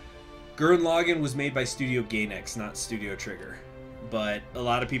Lagann was made by Studio Gainax, not Studio Trigger, but a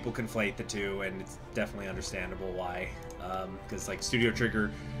lot of people conflate the two, and it's definitely understandable why, because like Studio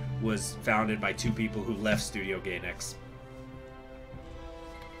Trigger was founded by two people who left Studio Gainax.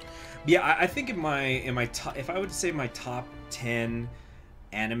 Yeah, I think in my top, if I would say my top 10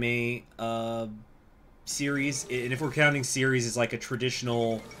 anime series, and if we're counting series as like a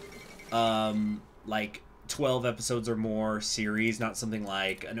traditional like 12 episodes or more series, not something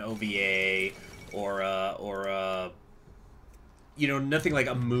like an OVA or you know, nothing like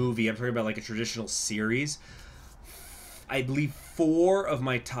a movie. I'm talking about like a traditional series. I believe 4 of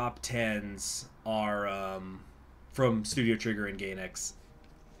my top 10s are from Studio Trigger and Gainax.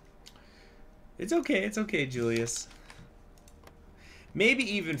 It's okay, Julius. Maybe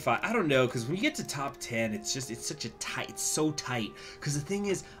even 5. I don't know, because when you get to top 10, it's such a tight. It's so tight. Because the thing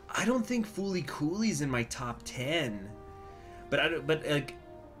is, I don't think Fooly Cooley's in my top 10.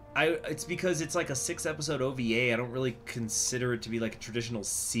 It's because it's like a 6-episode OVA. I don't really consider it to be like a traditional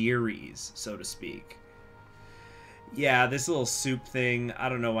series, so to speak. Yeah, this little soup thing, I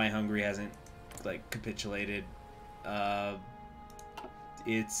don't know why Hungary hasn't, like, capitulated.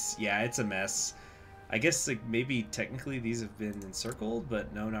 It's a mess. I guess, like, maybe technically these have been encircled,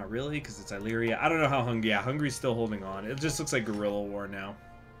 but no, not really, because it's Illyria. I don't know how Hungary's still holding on. It just looks like guerrilla war now.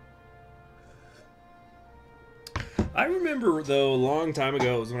 I remember, though, a long time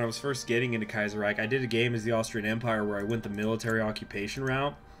ago, it was when I was first getting into Kaiserreich, I did a game as the Austrian Empire where I went the military occupation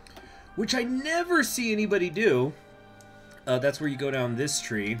route, which I never see anybody do. That's where you go down this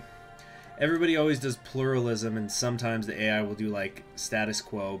tree. Everybody always does pluralism, and sometimes the AI will do, like, status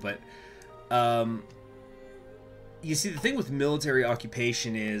quo, but, you see, the thing with military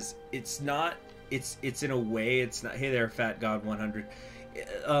occupation is, it's not, it's in a way, it's not, hey there, Fat God 100.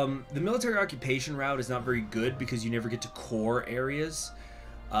 The military occupation route is not very good because you never get to core areas,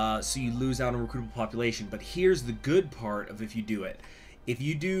 so you lose out on recruitable population. But here's the good part of if you do it. If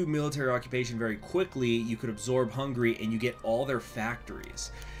you do military occupation very quickly, you could absorb Hungary and you get all their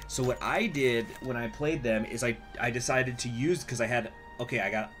factories. So what I did when I played them is I decided to use, because I got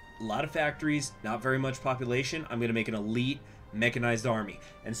a lot of factories, not very much population, I'm going to make an elite mechanized army.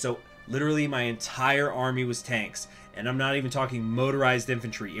 And so literally my entire army was tanks. And I'm not even talking motorized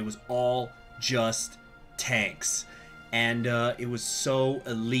infantry. It was all just tanks. And it was so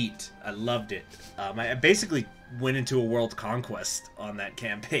elite. I loved it. I basically went into a world conquest on that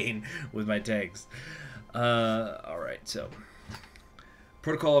campaign with my tanks. Alright, so.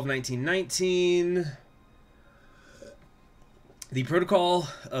 Protocol of 1919. The Protocol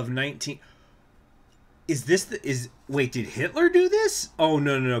of 19... Wait, did Hitler do this? Oh,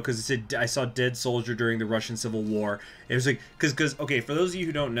 no, because it said, I saw dead soldier during the Russian Civil War. It was like, because, okay, for those of you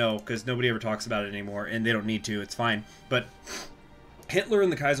who don't know, because nobody ever talks about it anymore, and they don't need to, it's fine, but Hitler in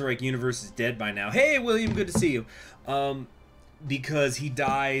the Kaiserreich universe is dead by now. Hey, William, good to see you. Because he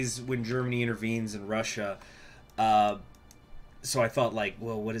dies when Germany intervenes in Russia. So I thought, like,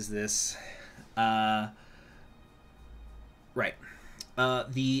 well, what is this? Right.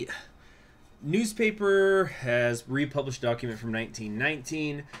 The newspaper has republished a document from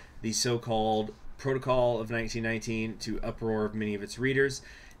 1919, the so-called Protocol of 1919, to uproar of many of its readers.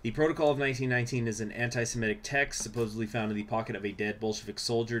 The Protocol of 1919 is an anti-Semitic text supposedly found in the pocket of a dead Bolshevik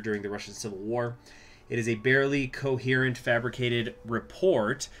soldier during the Russian Civil War. It is a barely coherent, fabricated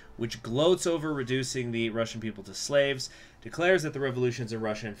report which gloats over reducing the Russian people to slaves, declares that the revolutions in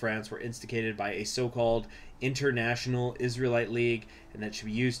Russia and France were instigated by a so-called International Israelite League, and that should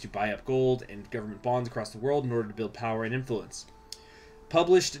be used to buy up gold and government bonds across the world in order to build power and influence.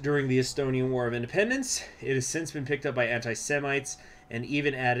 Published during the Estonian War of Independence, it has since been picked up by anti-Semites and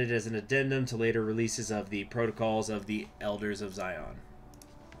even added as an addendum to later releases of the Protocols of the Elders of Zion.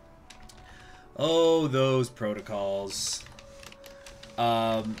 Oh, those protocols.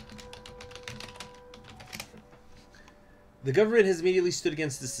 The government has immediately stood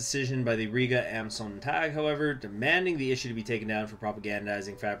against this decision by the Riga Am Sonntag, however, demanding the issue to be taken down for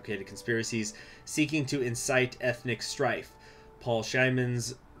propagandizing fabricated conspiracies seeking to incite ethnic strife. Paul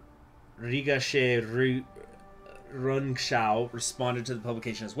Scheiman's Rigasche Rundschau responded to the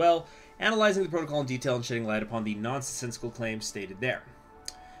publication as well, analyzing the protocol in detail and shedding light upon the nonsensical claims stated there.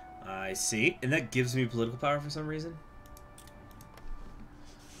 I see. And that gives me political power for some reason?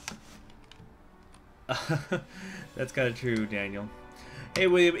 That's kind of true, Daniel. Hey,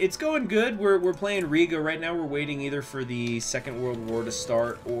 William, it's going good. We're playing Riga right now. We're waiting either for the Second World War to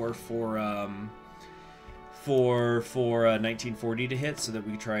start or for 1940 to hit, so that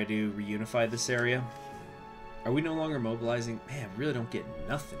we try to reunify this area. Are we no longer mobilizing? Man, we really don't get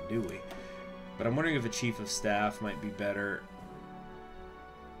nothing, do we? But I'm wondering if a chief of staff might be better.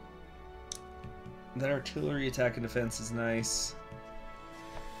 That artillery attack and defense is nice.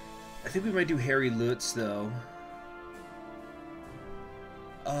 I think we might do Harry Lutz, though.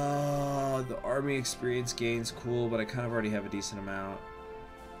 The army experience gain's cool, but I kind of already have a decent amount.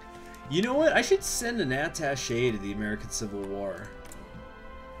 You know what? I should send an attaché to the American Civil War.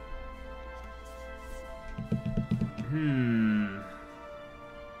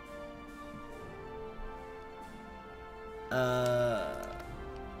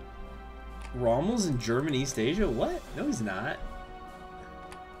 Rommel's in German East Asia? What? No, he's not.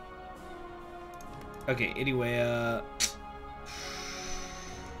 Okay, anyway,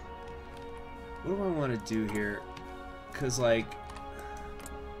 what do I want to do here? Because, like,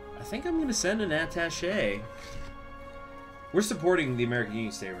 I think I'm going to send an attaché. We're supporting the American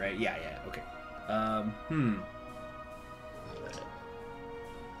Union State, right? Yeah, okay.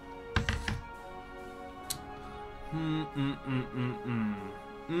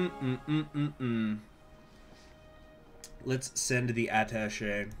 Let's send the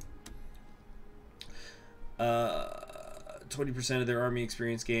attaché. 20% of their army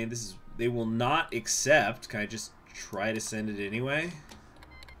experience gain. This is, they will not accept. Can I just try to send it anyway?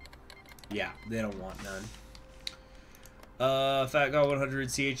 Yeah, they don't want none. Fat God 100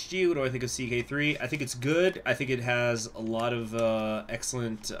 CHG. What do I think of CK3? I think it's good. I think it has a lot of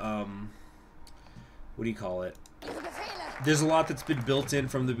excellent, what do you call it? There's a lot that's been built in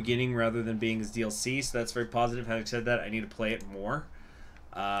from the beginning rather than being as DLC, so that's very positive. Having said that, I need to play it more.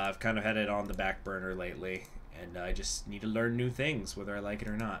 I've kind of had it on the back burner lately, and I just need to learn new things, whether I like it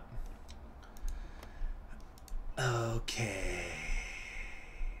or not. Okay.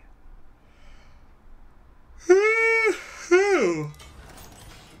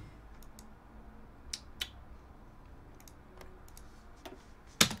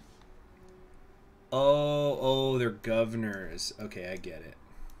 Oh, they're governors. Okay, I get it.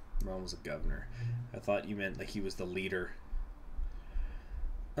 Rome was a governor. I thought you meant like he was the leader.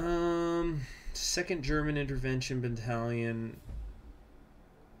 Second German Intervention Battalion.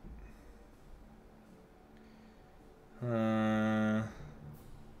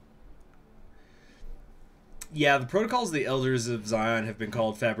 Yeah, the Protocols of the Elders of Zion have been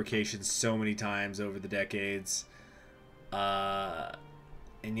called fabrications so many times over the decades.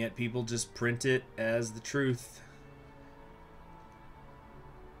 And yet people just print it as the truth.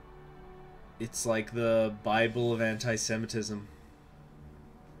 It's like the Bible of anti-Semitism.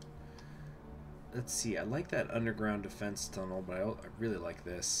 Let's see, I like that underground defense tunnel, but I really like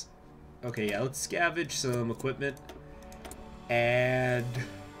this. Okay, yeah, let's scavenge some equipment. And...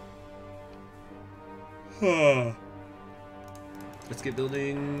 let's get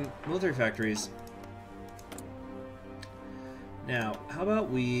building military factories. Now, how about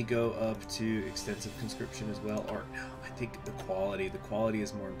we go up to extensive conscription as well? Or, no, I think the quality. The quality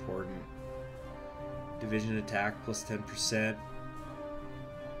is more important. Division attack plus 10%.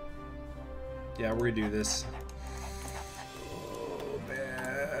 Yeah, we're gonna do this. Oh,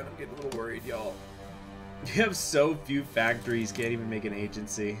 man. I'm getting a little worried, y'all. You have so few factories, can't even make an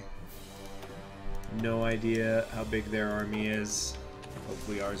agency. No idea how big their army is.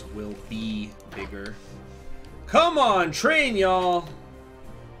 Hopefully ours will be bigger. Come on, train, y'all!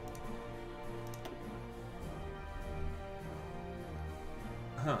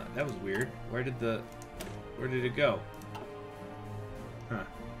 Huh, that was weird. Where did it go? Huh.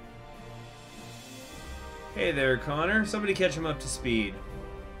 Hey there, Connor. Somebody catch him up to speed.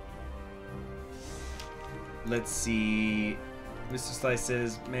 Let's see. Mr. Slice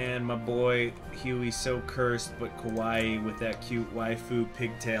says, man, my boy Huey's so cursed, but kawaii with that cute waifu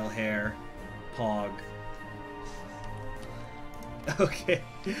pigtail hair. Pog. Okay.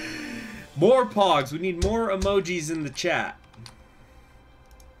 More pogs. We need more emojis in the chat.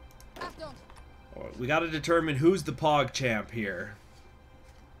 We gotta determine who's the pog champ here.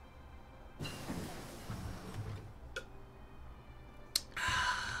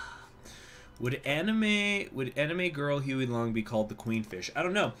 Would anime girl Huey Long be called the Queenfish? I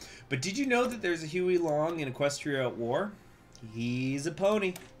don't know. But did you know that there's a Huey Long in Equestria at War? He's a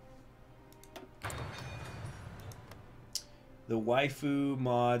pony. The waifu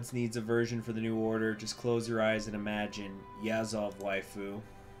mods needs a version for the new order. Just close your eyes and imagine Yazov waifu.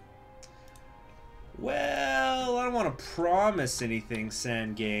 Well, I don't want to promise anything,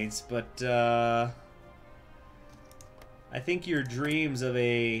 Sangates, but I think your dreams of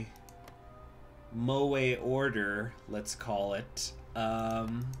a moe order, let's call it,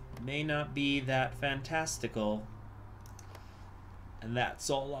 may not be that fantastical. And that's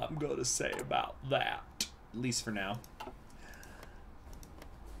all I'm going to say about that, at least for now.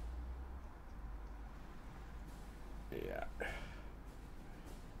 Yeah.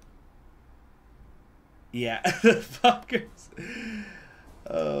 Yeah, the fuckers.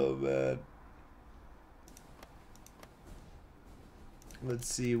 Oh, man. Let's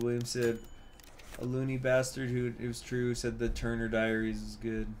see. William said, a loony bastard who, it was true, said the Turner Diaries is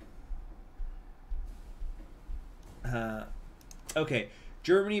good. Okay.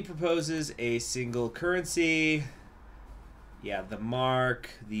 Germany proposes a single currency. Yeah, the mark,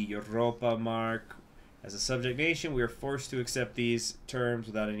 the Europa mark. As a subject nation, we are forced to accept these terms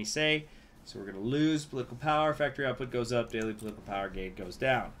without any say. So we're going to lose political power. Factory output goes up. Daily political power gain goes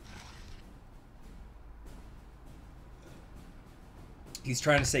down. He's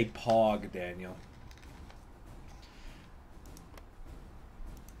trying to say POG, Daniel.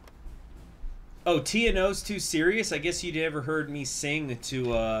 Oh, T&O's too serious? I guess you'd never heard me sing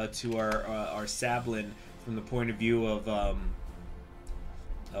to our Sablin from the point of view of... oh,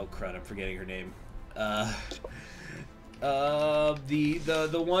 crud, I'm forgetting her name.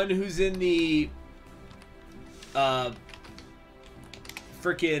 The one who's in the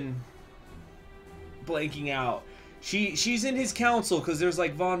frickin' blanking out. She's in his council because there's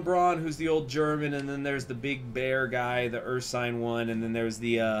like von Braun, who's the old German, and then there's the big bear guy, the Ursine one, and then there's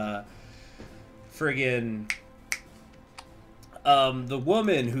the friggin' the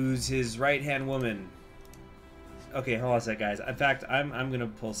woman who's his right hand woman. Okay, hold on a sec, guys. In fact, I'm gonna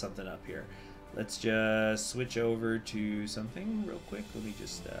pull something up here. Let's just switch over to something real quick. Let me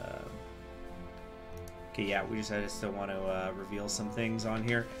just... Okay, yeah, I just still want to reveal some things on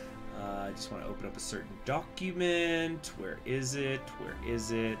here. I just want to open up a certain document. Where is it? Where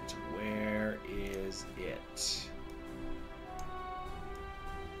is it? Where is it?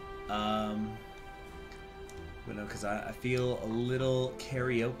 But no, because I feel a little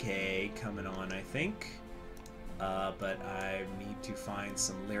karaoke coming on, I think. But I need to find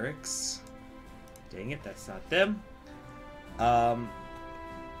some lyrics. Dang it, that's not them.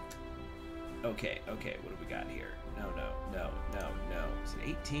 Okay, what do we got here? No. Is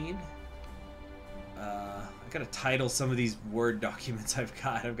it 18? I gotta title some of these Word documents I've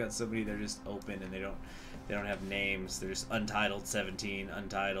got. I've got so many that are just open and they don't have names. They're just untitled 17,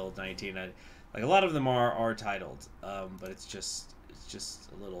 untitled 19. Like a lot of them are titled, but it's just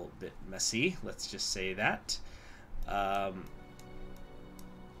a little bit messy. Let's just say that.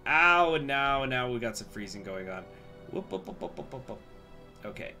 Ow! And now we got some freezing going on. Whoop.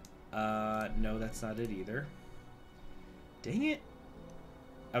 Okay. No, that's not it either. Dang it!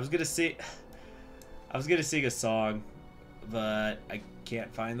 I was gonna sing a song, but I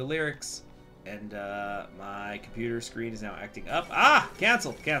can't find the lyrics, and my computer screen is now acting up. Ah!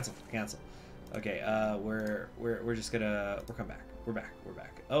 Cancel. Okay, we're just gonna come back. We're back.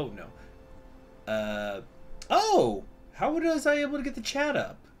 Oh no. Oh! How was I able to get the chat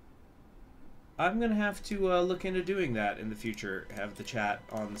up? I'm gonna have to look into doing that in the future. Have the chat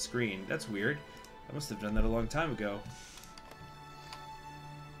on the screen. That's weird. I must have done that a long time ago.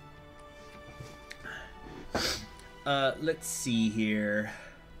 Let's see here.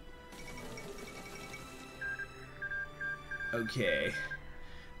 Okay.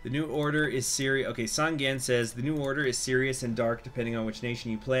 The New Order is serious. Okay, Sangan says, the New Order is serious and dark depending on which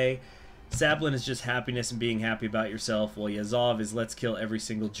nation you play. Sablin is just happiness and being happy about yourself, while Yazov is let's kill every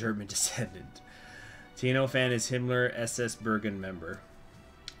single German descendant. Tino Fan is Himmler, SS Bergen member.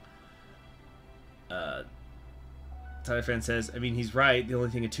 Tyler Fan says, I mean, he's right. The only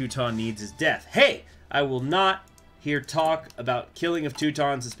thing a Teuton needs is death. Hey! I will not hear talk about killing of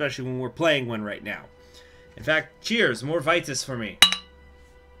Teutons, especially when we're playing one right now. In fact, cheers! More Vitus for me.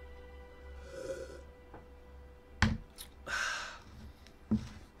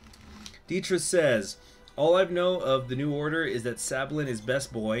 Dietrich says, all I know of the New Order is that Sablin is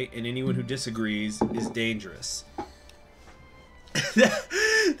best boy, and anyone who disagrees is dangerous.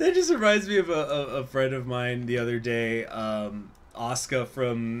 That just reminds me of a friend of mine the other day. Asuka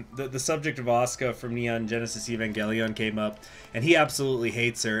from... The subject of Asuka from Neon Genesis Evangelion came up, and he absolutely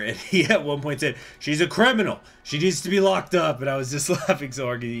hates her, and he at one point said, she's a criminal! She needs to be locked up! And I was just laughing so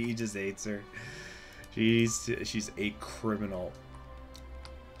hard, he just hates her. She's a criminal.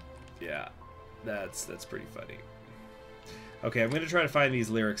 Yeah, that's pretty funny. Okay, I'm going to try to find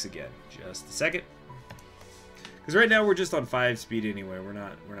these lyrics again. Just a second. Because right now we're just on 5 speed anyway. We're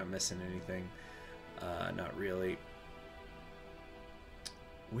not missing anything. Not really.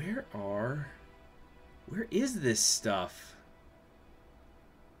 Where is this stuff?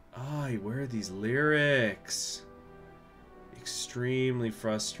 Ah, where are these lyrics? Extremely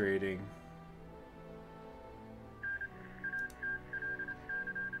frustrating.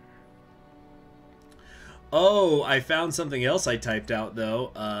 Oh, I found something else I typed out,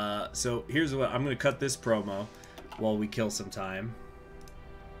 though. So here's what... I'm going to cut this promo while we kill some time.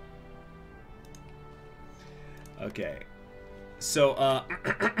 Okay. So,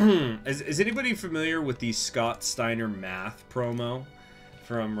 is anybody familiar with the Scott Steiner math promo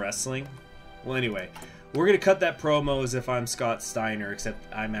from wrestling? Well, anyway, we're going to cut that promo as if I'm Scott Steiner, except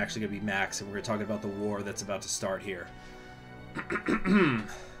I'm actually going to be Max, and we're going to talk about the war that's about to start here.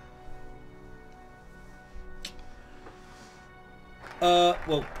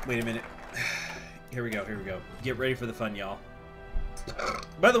 Well, wait a minute. Here we go. Get ready for the fun, y'all.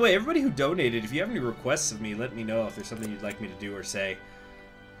 By the way, everybody who donated, if you have any requests of me, let me know if there's something you'd like me to do or say.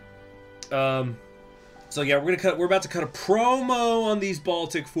 So yeah, we're about to cut a promo on these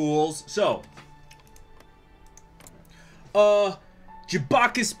Baltic fools. So,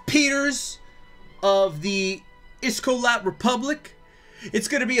 Jabakis Peters of the Iskolat Republic. It's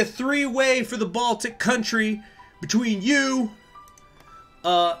gonna be a 3-way for the Baltic country between you.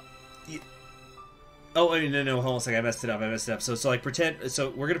 Oh, no, hold on a second. I messed it up. So like,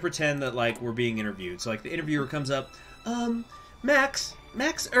 we're gonna pretend that, like, we're being interviewed. So, like, the interviewer comes up, Max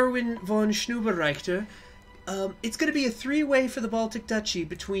Erwin von Schnuberreichter, it's gonna be a 3-way for the Baltic Duchy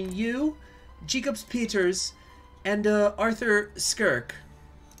between you, Jacobs Peters, and, Arthur Skirk.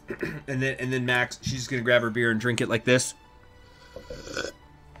 and then Max, she's just gonna grab her beer and drink it like this.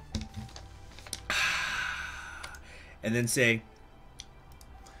 And then say,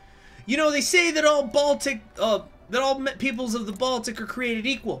 You know, they say that all peoples of the Baltic are created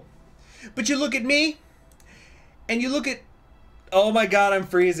equal. But you look at me, and you look at... Oh my god, I'm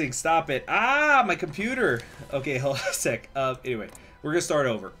freezing. Stop it. Ah, my computer. Okay, hold on a sec. Anyway, we're gonna start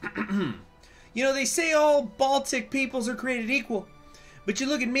over. You know, they say all Baltic peoples are created equal. But you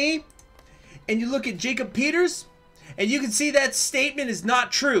look at me, and you look at Jacob Peters, and you can see that statement is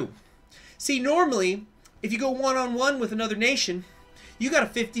not true. See, normally, if you go one-on-one with another nation, you got a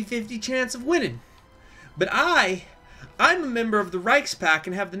 50-50 chance of winning. But I'm a member of the Reichspakt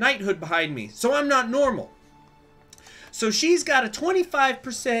and have the knighthood behind me, so I'm not normal. So she's got a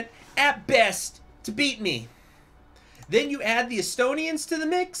 25% at best to beat me. Then you add the Estonians to the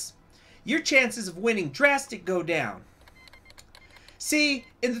mix, your chances of winning drastic go down. See,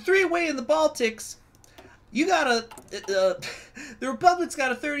 in the three-way in the Baltics, you got the Republic's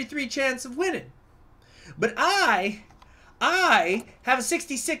got a 33 chance of winning. But I have a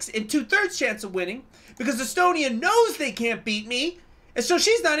 66 2/3 chance of winning because Estonia knows they can't beat me, and so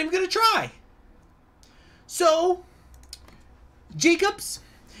she's not even going to try. So, Jacobs,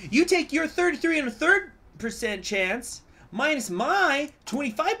 you take your 33 1/3% chance minus my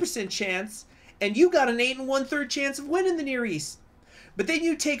 25% chance, and you got an 8 1/3 chance of winning the Near East. But then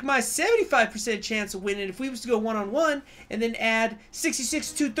you take my 75% chance of winning if we was to go one-on-one, and then add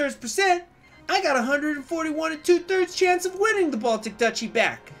 66 2/3%, I got 141 2/3 chance of winning the Baltic Duchy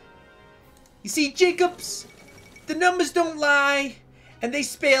back. You see, Jacobs, the numbers don't lie, and they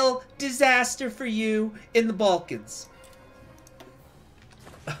spell disaster for you in the Balkans.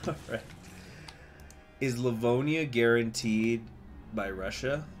 Alright. Is Livonia guaranteed by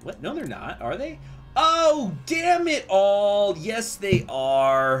Russia? What? No, they're not, are they? Oh, damn it all! Yes, they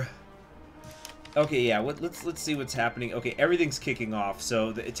are. Okay, yeah, let's see what's happening. Okay, everything's kicking off.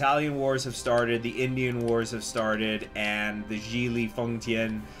 So the Italian wars have started, the Indian wars have started, and the Zhili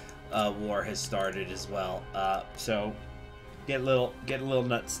Fengtian war has started as well. So get a little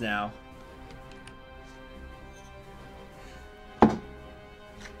nuts now.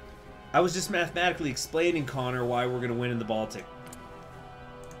 I was just mathematically explaining, Connor, why we're gonna win in the Baltic.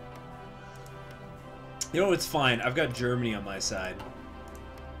 You know, it's fine. I've got Germany on my side.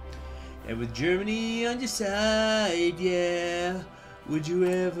 And with Germany on your side, yeah, would you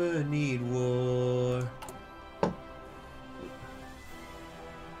ever need war?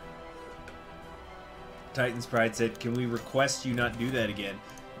 Titan's Pride said, can we request you not do that again?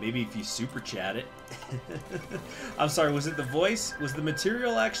 Maybe if you super chat it. I'm sorry, was it the voice? Was the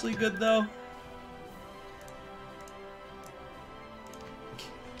material actually good, though?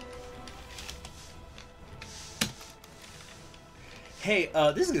 Hey,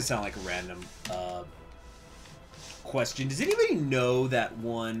 this is gonna sound like a random question. Does anybody know that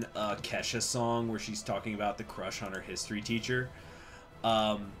one Kesha song where she's talking about the crush on her history teacher?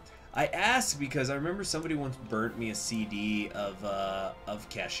 I asked because I remember somebody once burnt me a CD of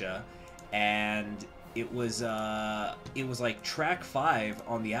Kesha, and it was like track 5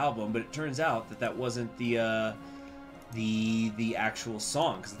 on the album, but it turns out that that wasn't the actual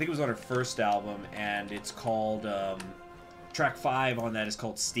song, because I think it was on her first album, and it's called track 5 on that is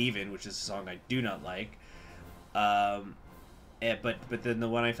called Steven, which is a song I do not like. But then the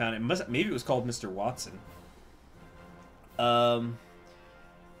one I found, maybe it was called Mr. Watson.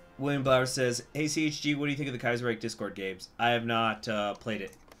 William Blower says, "Hey CHG, what do you think of the Kaiserreich Discord games? I have not played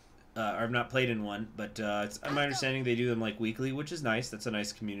it. Or I've not played in one, but it's my understanding they do them like weekly, which is nice. That's a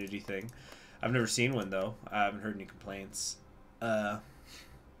nice community thing. I've never seen one though. I haven't heard any complaints.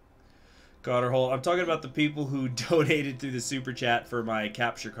 God or hole. I'm talking about the people who donated through the super chat for my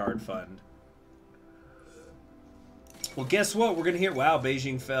capture card fund. Well, guess what? We're gonna hear. Wow,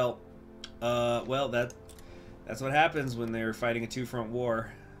 Beijing fell. Well, that's what happens when they're fighting a two-front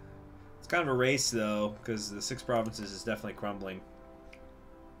war. It's kind of a race though, because the 6 provinces is definitely crumbling.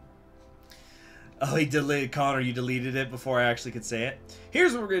 Oh, he deleted Connor. You deleted it before I actually could say it.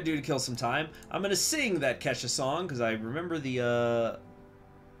 Here's what we're gonna do to kill some time. I'm gonna sing that Kesha song because I remember the.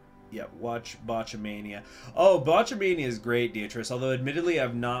 Yeah, watch Botchamania. Oh, Botchamania is great, Beatrice. Although, admittedly,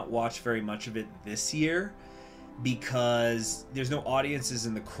 I've not watched very much of it this year because there's no audiences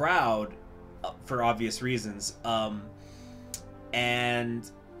in the crowd for obvious reasons.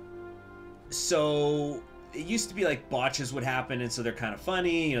 And so it used to be like botches would happen, and so they're kind of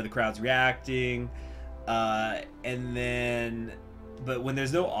funny. You know, the crowd's reacting, and then, but when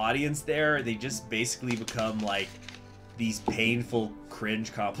there's no audience there, they just basically become like these painful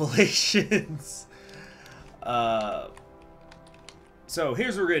cringe compilations. So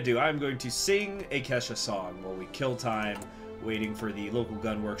here's what we're gonna do. I'm going to sing a Kesha song while we kill time waiting for the local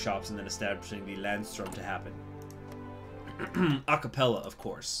gun workshops and then establishing the Landstrom to happen. A cappella, of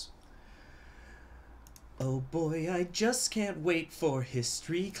course. Oh boy, I just can't wait for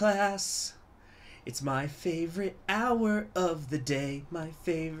history class. It's my favorite hour of the day, my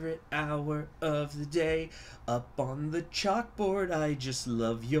favorite hour of the day. Up on the chalkboard, I just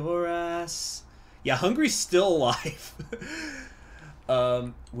love your ass. Yeah, Hungry's still alive.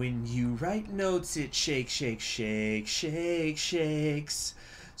 When you write notes, it shakes, shakes, shakes, shakes, shakes.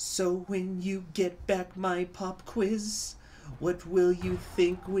 So when you get back my pop quiz, what will you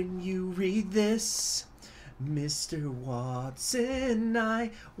think when you read this? Mr. Watson, I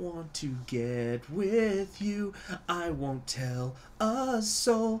want to get with you. I won't tell a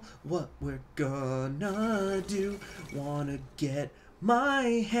soul what we're gonna do. Wanna get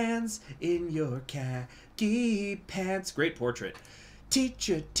my hands in your khaki pants. Great portrait.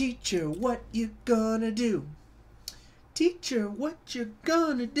 Teacher, teacher, what you gonna do? Teacher, what you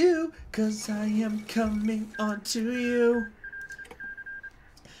gonna do? 'Cause I am coming onto you.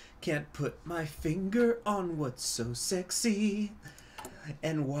 Can't put my finger on what's so sexy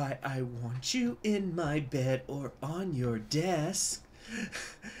and why I want you in my bed or on your desk.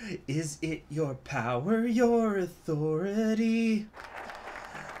 Is it your power, your authority,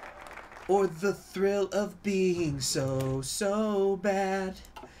 or the thrill of being so, so bad?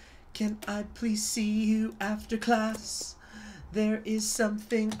 Can I please see you after class? There is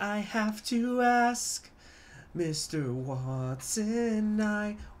something I have to ask. Mr. Watson,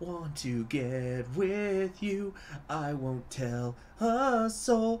 I want to get with you. I won't tell a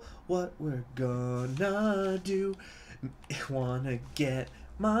soul what we're gonna do. Wanna get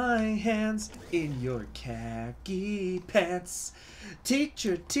my hands in your khaki pants.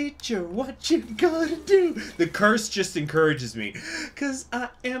 Teacher, teacher, what you gonna do? The curse just encourages me, 'cause I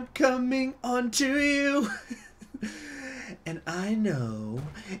am coming onto you. And I know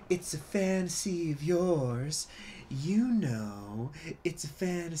it's a fantasy of yours. You know it's a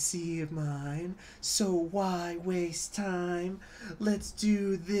fantasy of mine. So why waste time? Let's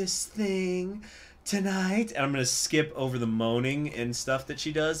do this thing tonight. And I'm going to skip over the moaning and stuff that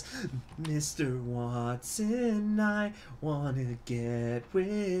she does. Mr. Watson, I want to get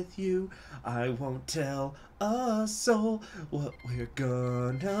with you. I won't tell a soul what we're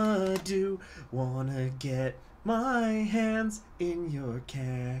gonna do. Wanna get my hands in your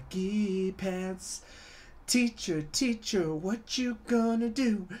khaki pants. Teacher, teacher, what you gonna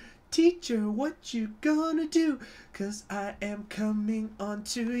do? Teacher, what you gonna do? 'Cause I am coming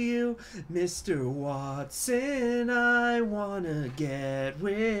onto you. Mr. Watson, I wanna get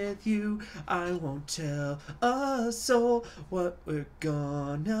with you. I won't tell a soul what we're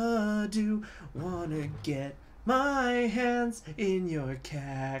gonna do. Wanna get my hands in your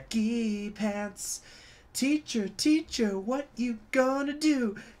khaki pants. Teacher, teacher, what you gonna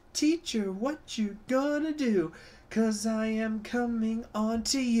do? Teacher, what you gonna do? 'Cause I am coming on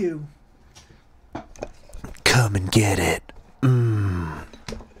to you. Come and get it.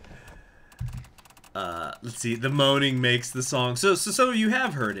 Let's see. The moaning makes the song. So you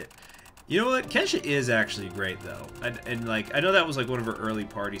have heard it. You know what? Kesha is actually great, though. And like, I know that was like one of her early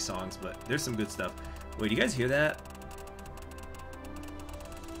party songs, but there's some good stuff. Wait, do you guys hear that?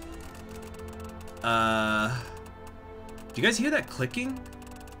 Do you guys hear that clicking?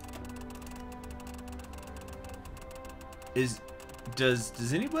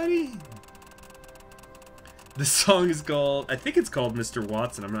 Does anybody? The song is called, I think it's called Mr.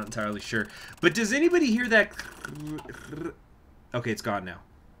 Watson, I'm not entirely sure. But does anybody hear that? Okay, it's gone now.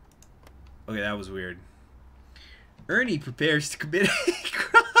 Okay, that was weird. Ernie prepares to commit a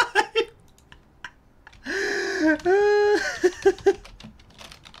crime.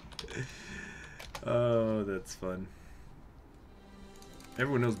 Oh, that's fun.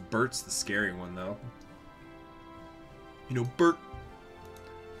 Everyone knows Bert's the scary one, though. You know, Bert.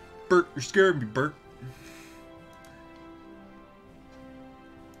 Bert, you're scaring me, Bert.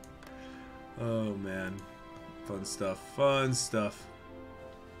 Oh, man. Fun stuff. Fun stuff.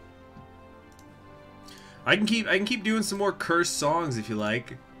 I can keep doing some more cursed songs if you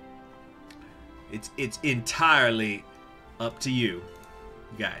like. It's entirely up to you,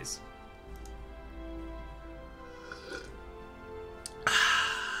 guys.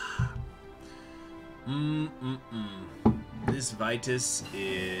 This Vitus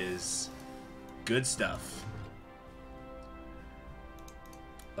is good stuff.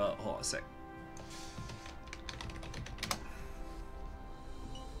 Hold on a sec.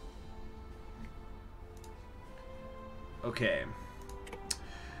 Okay.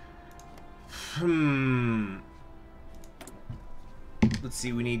 Let's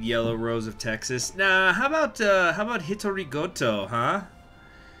see, we need Yellow Rose of Texas. Nah, how about Hitorigoto, huh?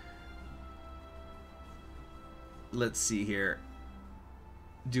 Let's see here.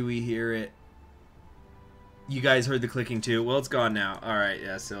 Do we hear it? You guys heard the clicking too. Well, it's gone now. All right,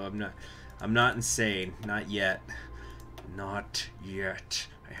 yeah. So I'm not insane. Not yet. Not yet.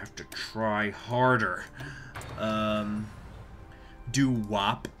 I have to try harder. Do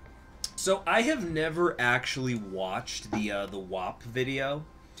WAP. So I have never actually watched the WAP video,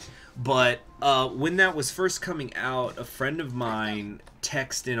 but when that was first coming out, a friend of mine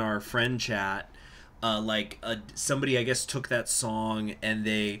texted in our friend chat, somebody I guess took that song and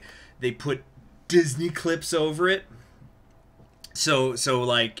they put Disney clips over it. So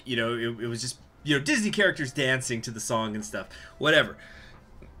like, you know, it was just, you know, Disney characters dancing to the song and stuff. Whatever.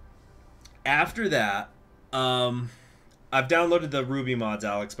 After that, I've downloaded the Ruby mods,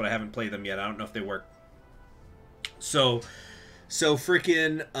 Alex, but I haven't played them yet. I don't know if they work. So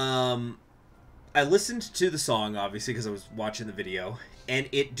freaking, I listened to the song, obviously, because I was watching the video, and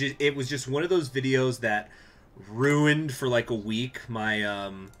it was just one of those videos that ruined for like a week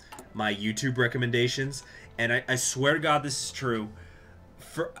my my YouTube recommendations. And I swear to God, this is true.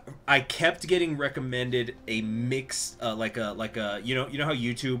 I kept getting recommended a mix, like a you know how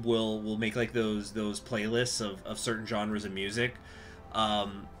YouTube will make like those playlists of certain genres of music,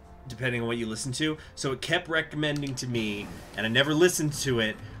 depending on what you listen to. So it kept recommending to me, and I never listened to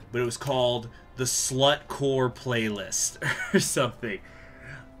it, but it was called the Slutcore playlist or something.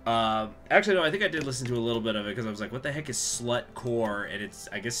 Actually, no, I think I did listen to a little bit of it because I was like, what the heck is slutcore? And it's,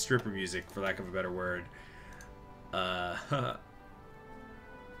 I guess, stripper music, for lack of a better word.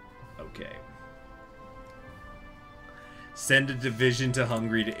 Okay. Send a division to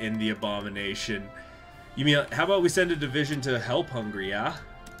Hungary to end the abomination. You mean, how about we send a division to help Hungary, yeah?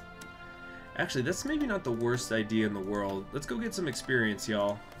 Actually, that's maybe not the worst idea in the world. Let's go get some experience,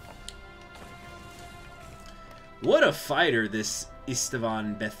 y'all. What a fighter, this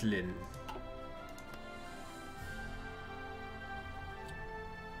Istvan Bethlin.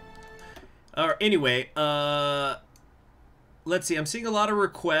 Anyway, let's see. I'm seeing a lot of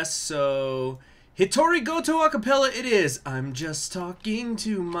requests, so Hitori Goto acapella it is. I'm just talking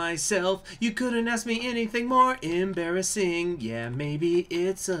to myself. You couldn't ask me anything more embarrassing. Yeah, maybe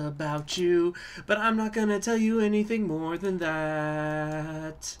it's about you, but I'm not gonna tell you anything more than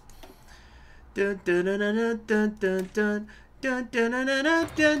that. Dun dun dun dun dun dun dun dun dun dun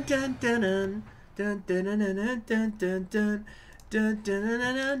dun dun dun dun dun dun dun dun dun dun. Dun, dun, dun,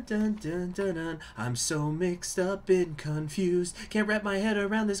 dun, dun, dun, dun, dun. I'm so mixed up and confused. Can't wrap my head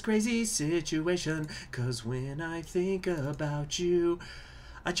around this crazy situation. 'Cause when I think about you,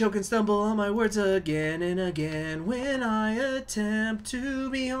 I choke and stumble on my words again and again. When I attempt to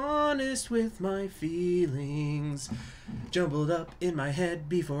be honest with my feelings, jumbled up in my head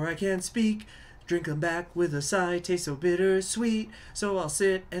before I can speak. Drink 'em back with a sigh, taste so bittersweet. So I'll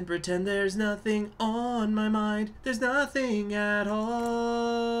sit and pretend there's nothing on my mind. There's nothing at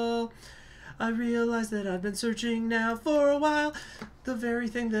all. I realize that I've been searching now for a while. The very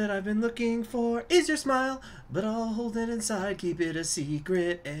thing that I've been looking for is your smile. But I'll hold it inside, keep it a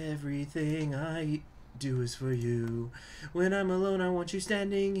secret. Everything I do is for you. When I'm alone, I want you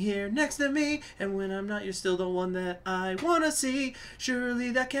standing here next to me. And when I'm not, you're still the one that I wanna see.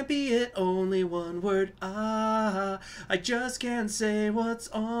 Surely that can't be it, only one word. Ah, I just can't say what's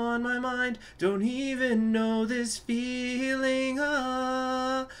on my mind. Don't even know this feeling.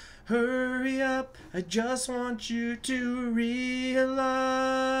 Ah, hurry up, I just want you to realize.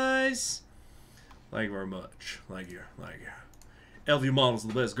 Thank you very much. Thank you. Elvie Model's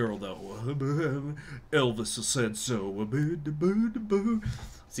the best girl, though. Elvis said so.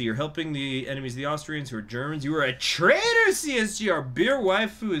 See, you're helping the enemies of the Austrians, who are Germans. You are a traitor, CSG. Our beer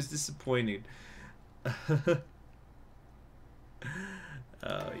waifu is disappointed. Oh,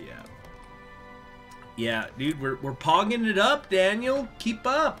 yeah. Yeah, dude, we're pogging it up, Daniel. Keep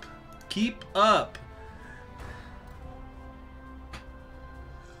up. Keep up.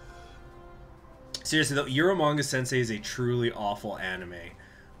 Seriously though, Euromanga Sensei is a truly awful anime.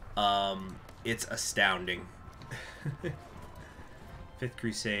 It's astounding. Fifth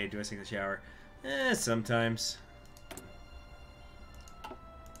Crusade, do I sing the shower? Sometimes.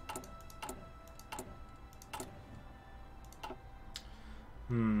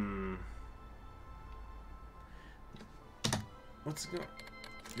 Let's go.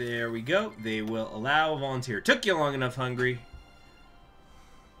 There we go. They will allow a volunteer. Took you long enough, Hungary.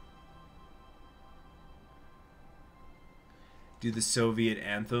 Do the Soviet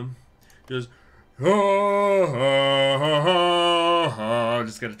anthem. Just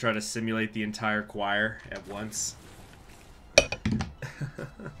just gotta try to simulate the entire choir at once.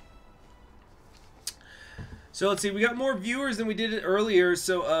 So let's see, we got more viewers than we did it earlier.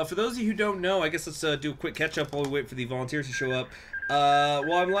 So for those of you who don't know, I guess let's do a quick catch up while we wait for the volunteers to show up.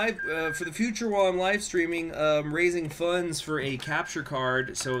 While I'm live, for the future, while I'm live streaming, raising funds for a capture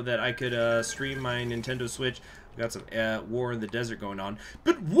card so that I could stream my Nintendo Switch. We got some war in the desert going on.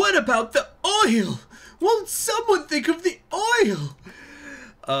 But what about the oil? Won't someone think of the oil?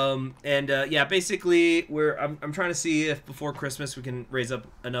 Yeah, basically, I'm trying to see if before Christmas we can raise up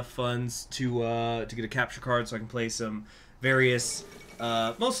enough funds to get a capture card so I can play some various,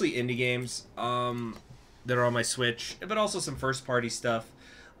 mostly indie games, that are on my Switch, but also some first-party stuff.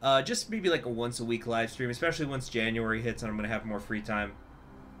 Just maybe like a once-a-week live stream, especially once January hits and I'm gonna have more free time.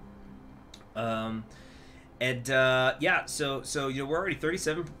 Yeah, so you know, we're already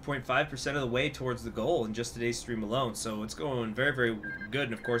 37.5% of the way towards the goal in just today's stream alone. So it's going very, very good.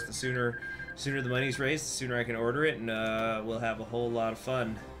 And of course, the sooner the money's raised, the sooner I can order it, and we'll have a whole lot of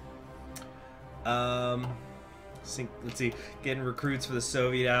fun. Let's see, getting recruits for the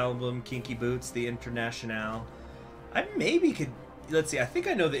Soviet album, Kinky Boots, the Internationale. I maybe could. Let's see. I think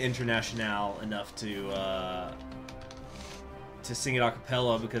I know the Internationale enough to sing it a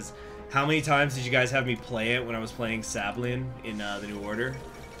cappella, because how many times did you guys have me play it when I was playing Sablin in the New Order?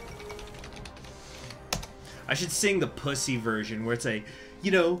 I should sing the pussy version where it's a,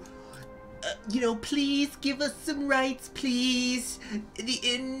 you know, please give us some rights, please. The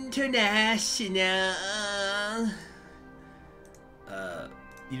International.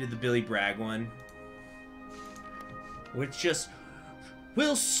 You did the Billy Bragg one, which just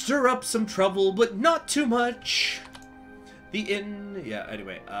will stir up some trouble, but not too much. Yeah.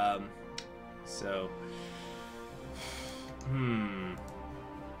 Anyway, so, let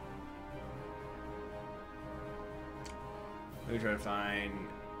me try to find.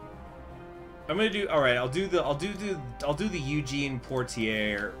 I'm gonna do. All right, I'll do the Eugene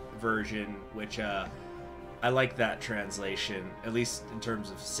Portier version, which I like that translation, at least in terms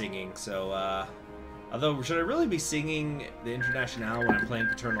of singing. So, although should I really be singing the Internationale when I'm playing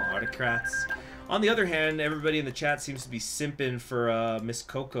Paternal Autocrats? On the other hand, everybody in the chat seems to be simping for Miss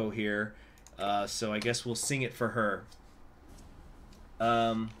Coco here, so I guess we'll sing it for her.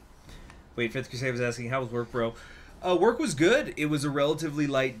 Wait, Fifth Crusade was asking, how was work, bro? Work was good. It was a relatively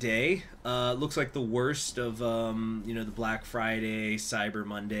light day. Looks like the worst of, you know, the Black Friday, Cyber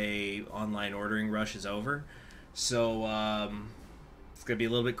Monday online ordering rush is over. So, it's going to be a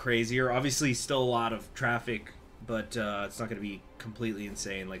little bit crazier. Obviously, still a lot of traffic, but it's not going to be completely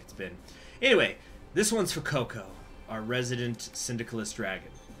insane like it's been. Anyway, this one's for Coco, our resident syndicalist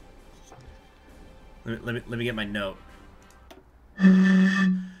dragon. Let me get my note.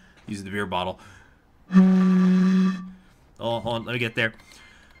 Use the beer bottle. Oh, hold on, let me get there.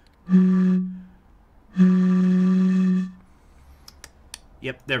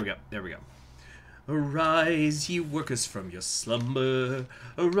 Yep, there we go. There we go. Arise, ye workers, from your slumber.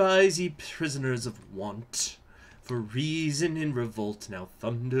 Arise, ye prisoners of want. For reason in revolt now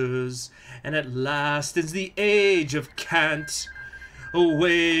thunders, and at last is the age of cant.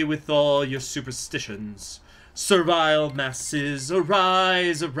 Away with all your superstitions. Servile masses,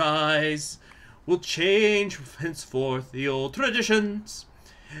 arise, arise. We'll change henceforth the old traditions,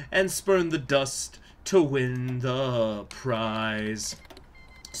 and spurn the dust to win the prize.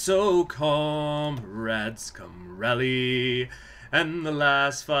 So comrades, come rally, and the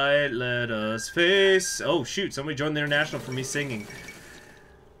last fight let us face. Oh shoot, somebody joined the International for me singing.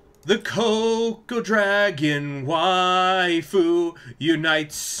 The Coco Dragon waifu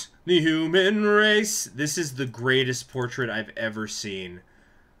unites the human race. This is the greatest portrait I've ever seen.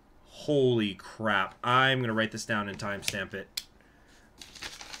 Holy crap. I'm going to write this down and timestamp it.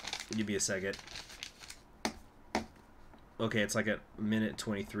 Give me a second. Okay, it's like a minute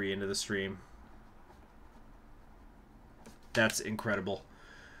 23 into the stream. That's incredible.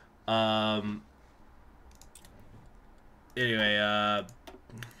 Anyway,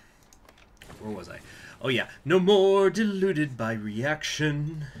 where was I? Oh yeah. No more deluded by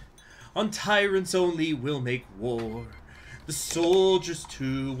reaction. On tyrants only we'll make war. The soldiers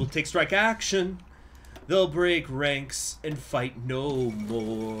too will take strike action. They'll break ranks and fight no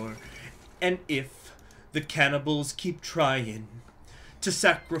more. And if the cannibals keep trying to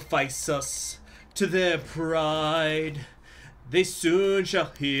sacrifice us to their pride, they soon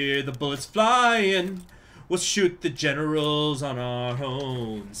shall hear the bullets flying. We'll shoot the generals on our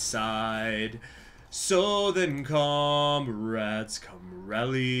own side. So then, comrades, come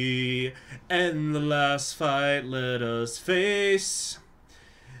rally, and the last fight let us face.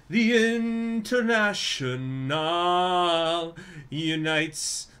 The International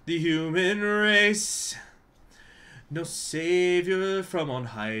unites the human race. No savior from on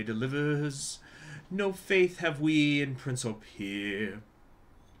high delivers No faith have we in Prince or peer.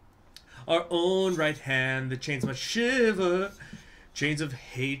 Our own right hand, the chains must shiver, chains of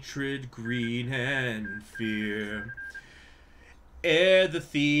hatred, greed, and fear. Ere the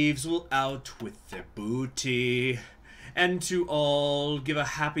thieves will out with their booty, and to all give a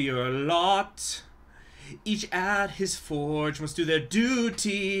happier lot. Each at his forge must do their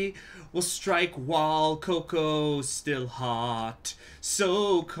duty, will strike while cocoa's still hot.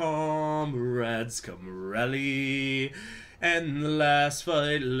 So comrades, come rally, and the last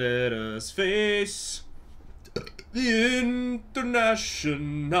fight let us face. The Internationale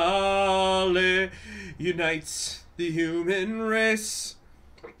unites the human race.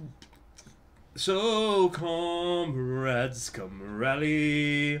 So comrades, come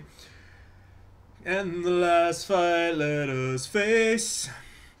rally, and the last fight let us face.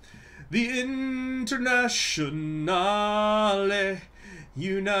 The Internationale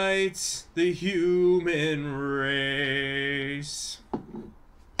unites the human race.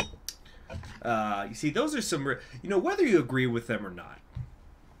 You see, those are some, you know, whether you agree with them or not,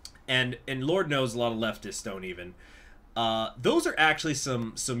 and Lord knows a lot of leftists don't even. Those are actually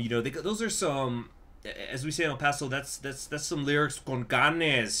some you know, those are some, as we say in El Paso, that's some lyrics con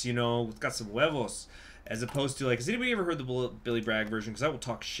ganes, you know, it's got some huevos, as opposed to, like, has anybody ever heard the Billy Bragg version? Because I will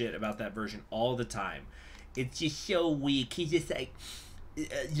talk shit about that version all the time. It's just so weak. He's just like,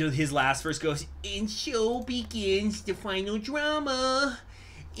 you know, his last verse goes, and so begins the final drama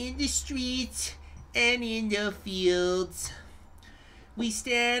in the streets and in the fields. We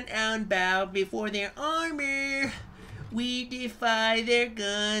stand unbowed before their armor. We defy their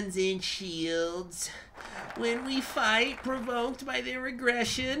guns and shields. When we fight, provoked by their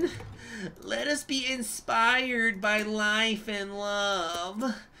aggression, let us be inspired by life and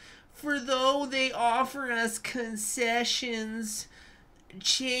love. For though they offer us concessions,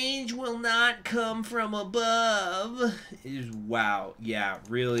 change will not come from above. Wow, yeah,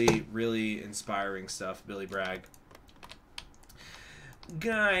 really, really inspiring stuff, Billy Bragg.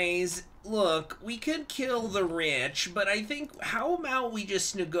 Guys, look, we could kill the rich, but I think, how about we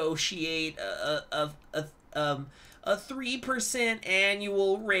just negotiate a 3%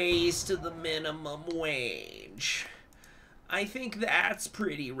 annual raise to the minimum wage? I think that's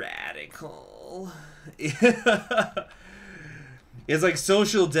pretty radical. It's like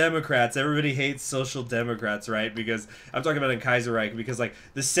social democrats. Everybody hates social democrats, right? Because I'm talking about in Kaiserreich, because, like,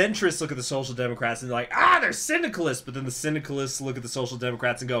 the centrists look at the social democrats and they're like, ah, they're syndicalists. But then the syndicalists look at the social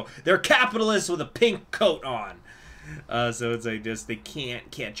democrats and go, they're capitalists with a pink coat on. So it's like, just, they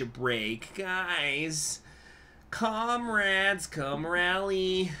can't catch a break. Guys, comrades, come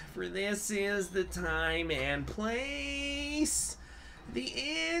rally, for this is the time and place. The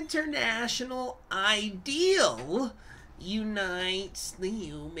international ideal unites the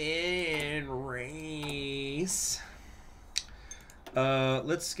human race.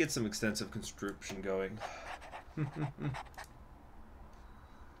 Let's get some extensive conscription going.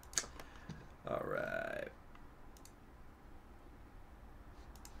 All right.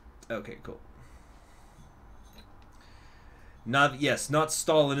 Okay, cool. Not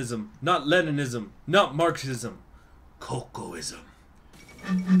Stalinism, not Leninism, not Marxism, Cocoism.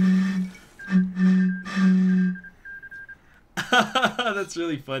 That's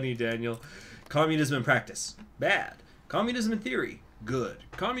really funny, Daniel. Communism in practice, bad. Communism in theory, good.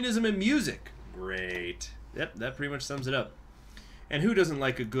 Communism in music, great. Yep, that pretty much sums it up. And who doesn't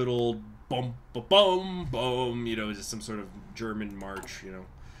like a good old bum ba bum bum? You know, just some sort of German march. You know,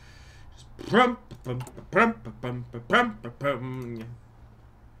 just brum bum bum bum bum bum bum.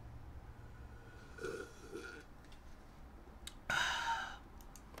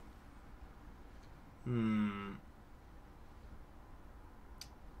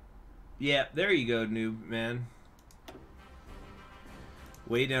 Yeah, there you go, noob man.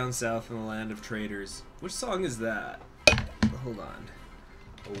 Way down south in the land of traders. Which song is that? Hold on.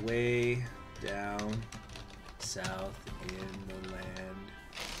 Way down south in the land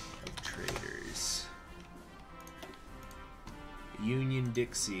of traders. Union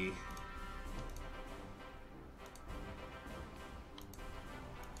Dixie.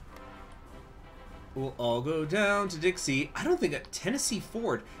 We'll all go down to Dixie. I don't think a Tennessee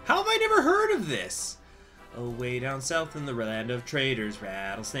Ford. How have I never heard of this? Oh, way down south in the land of traders,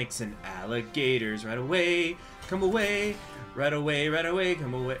 rattlesnakes and alligators. Right away, come away, right away, right away,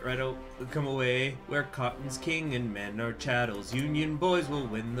 come away, come away. Where cotton's king and men are chattels. Union boys will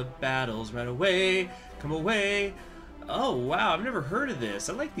win the battles. Right away, come away. Oh wow, I've never heard of this.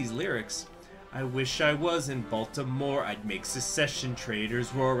 I like these lyrics. I wish I was in Baltimore. I'd make secession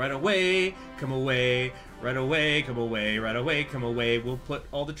traders roar right away. Come away, right away, come away, right away, come away. We'll put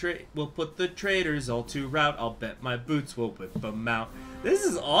the traders all to rout. I'll bet my boots will whip them out. This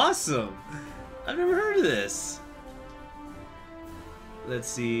is awesome. I've never heard of this. Let's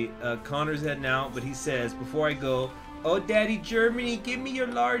see. Connor's heading out, but he says, before I go, oh, Daddy Germany, give me your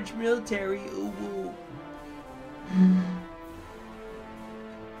large military. Ooh, ooh.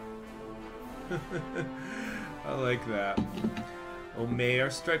 I like that. Oh, may our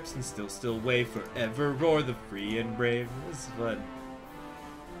stripes and still wave forever roar the free and brave. This is fun.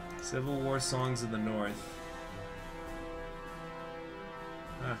 Civil War songs of the North.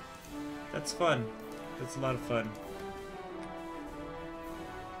 Ah, that's fun. That's a lot of fun.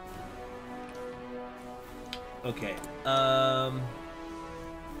 Okay. Yeah,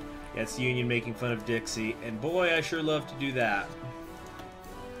 it's the Union making fun of Dixie, and boy, I sure love to do that.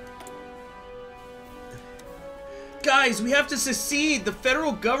 Guys, we have to secede. The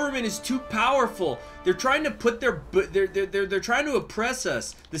federal government is too powerful. They're trying to put they're trying to oppress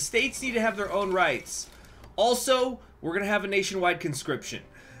us. The states need to have their own rights. Also, we're gonna have a nationwide conscription.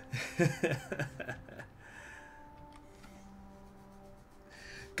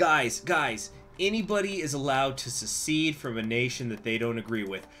 Guys, anybody is allowed to secede from a nation that they don't agree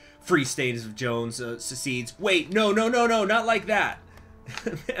with. Free State of Jones secedes. Wait, no, not like that.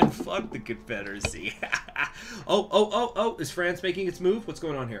 Man, fuck the Confederacy. Oh, is France making its move? What's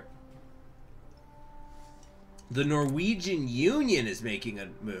going on here? The Norwegian Union is making a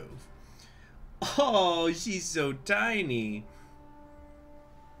move. Oh, she's so tiny.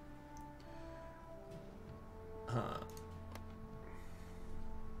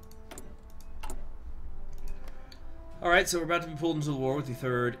 Alright, so we're about to be pulled into the war with the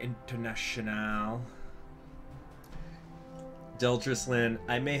Third International. Deltrisland,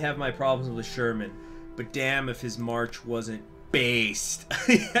 I may have my problems with Sherman, but damn if his march wasn't based.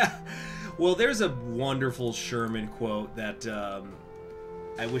 Yeah. Well, there's a wonderful Sherman quote that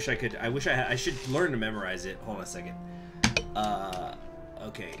I should learn to memorize it. Hold on a second.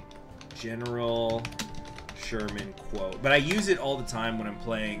 Okay. General Sherman quote. But I use it all the time when I'm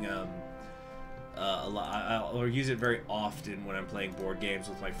playing I'll use it very often when I'm playing board games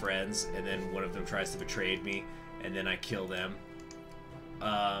with my friends, and then one of them tries to betray me, and then I kill them.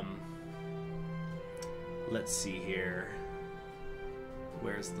 Let's see here.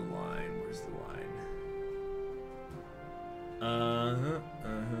 Where's the line? Where's the line?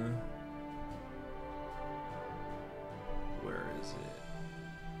 Where is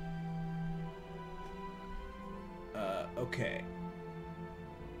it? Okay.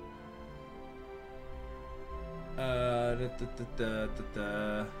 I'm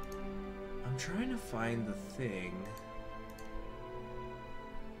trying to find the thing.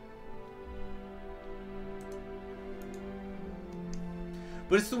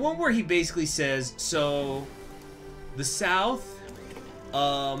 But it's the one where he basically says, so the South,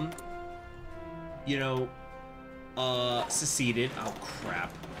 you know, seceded. Oh,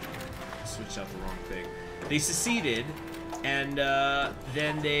 crap. I switched out the wrong thing. They seceded, and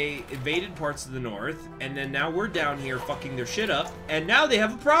then they invaded parts of the North, and then now we're down here fucking their shit up, and now they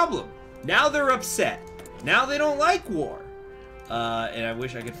have a problem. Now they're upset. Now they don't like war. And I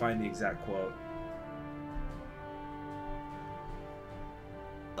wish I could find the exact quote.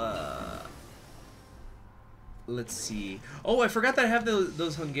 Let's see. Oh, I forgot that I have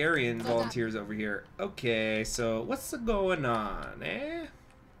those Hungarian volunteers over here. Okay, so what's going on, eh?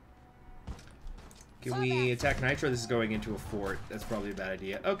 Can we attack Nitro? This is going into a fort. That's probably a bad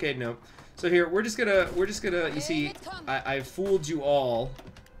idea. Okay, no. So here, we're just gonna, you see, I fooled you all.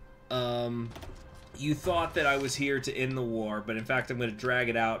 You thought that I was here to end the war, but in fact I'm gonna drag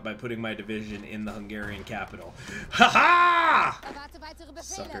it out by putting my division in the Hungarian capital. Ha ha!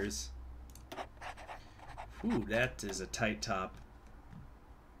 Suckers. Ooh, that is a tight top.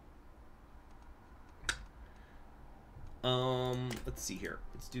 Let's see here.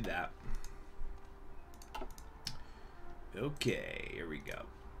 Let's do that. Okay, here we go.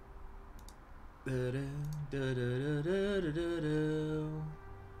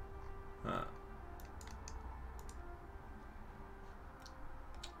 Huh.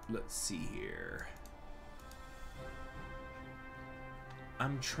 Let's see here.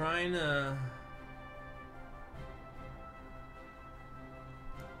 I'm trying to...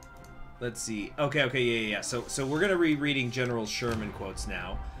 Let's see. Okay, yeah. So we're gonna be reading General Sherman quotes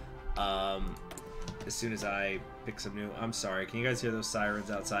now. As soon as I pick some new... I'm sorry, can you guys hear those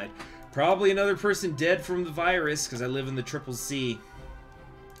sirens outside? Probably another person dead from the virus, because I live in the Triple C.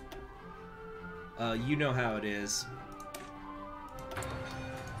 You know how it is.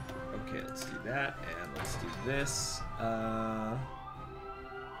 Okay, let's do that, and let's do this.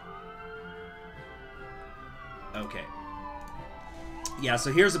 Okay. Yeah,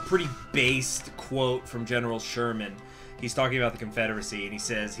 so here's a pretty based quote from General Sherman. He's talking about the Confederacy, and he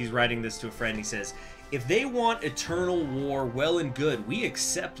says, he's writing this to a friend, he says, "If they want eternal war, well and good, we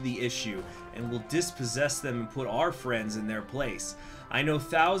accept the issue, and will dispossess them and put our friends in their place. I know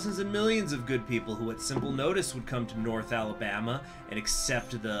thousands and millions of good people who at simple notice would come to North Alabama and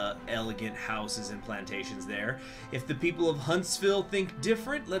accept the elegant houses and plantations there. If the people of Huntsville think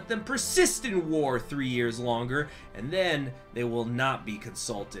different, let them persist in war 3 years longer, and then they will not be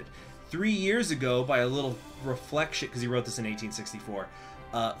consulted." 3 years ago, by a little reflection, because he wrote this in 1864,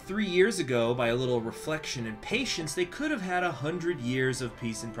 3 years ago, by a little reflection and patience, they could have had 100 years of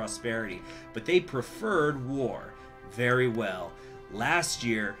peace and prosperity, but they preferred war. Very well. Last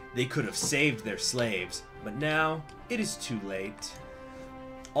year, they could have saved their slaves, but now it is too late.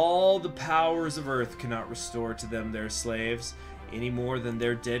 All the powers of earth cannot restore to them their slaves, any more than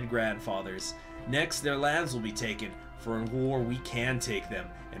their dead grandfathers. Next, their lands will be taken, for in war we can take them,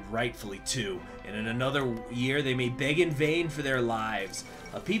 and rightfully too, and in another year they may beg in vain for their lives.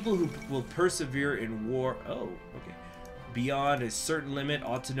 A people who will persevere in war, beyond a certain limit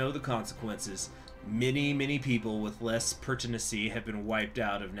ought to know the consequences. Many, many people with less pertinency have been wiped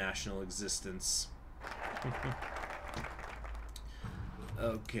out of national existence.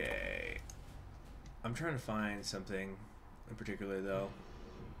 Okay. I'm trying to find something in particular, though.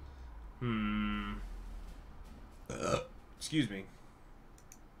 Excuse me.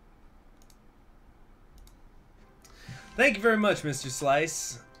 Thank you very much, Mr.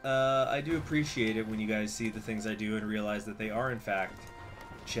 Slice. I do appreciate it when you guys see the things I do and realize that they are, in fact,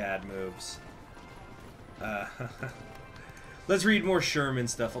 Chad moves. Let's read more Sherman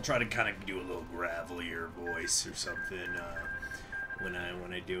stuff. I'll try to kind of do a little gravelier voice or something when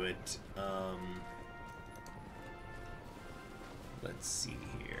I do it. Let's see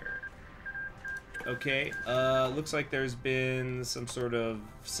here. Okay, looks like there's been some sort of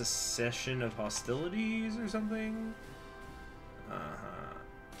cessation of hostilities or something. I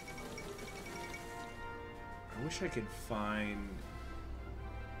wish I could find...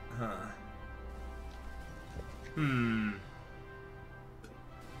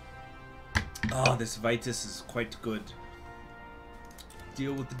 Oh, this Vitus is quite good.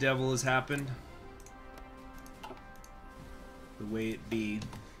 Deal with the devil has happened. The way it be.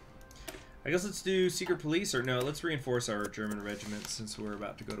 I guess let's do secret police, or no, let's reinforce our German regiment since we're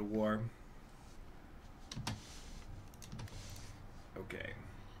about to go to war. Okay.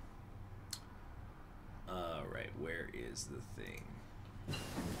 Right, where is the thing?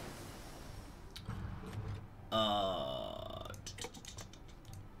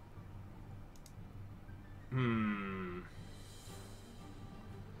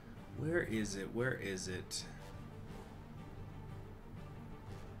 Where is it? Where is it?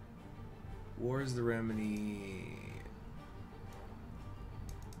 War is the remedy.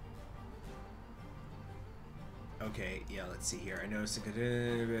 Okay, yeah, let's see here. I noticed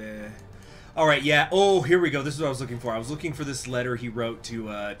it. Alright, yeah. Oh, here we go. This is what I was looking for. I was looking for this letter he wrote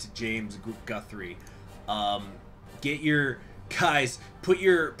to James Guthrie. Get your guys, put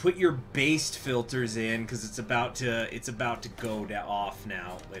your based filters in because it's about to go off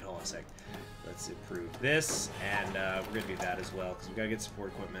now. Wait, hold on a sec. Let's improve this, and we're gonna do that as well because we gotta get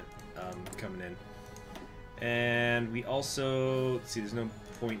support equipment coming in. And we also, let's see, there's no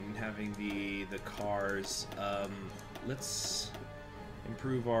point in having the cars. Let's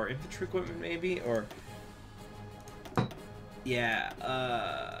improve our infantry equipment maybe, or yeah,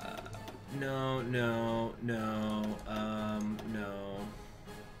 no,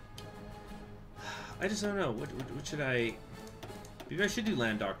 I just don't know. What should I? Maybe I should do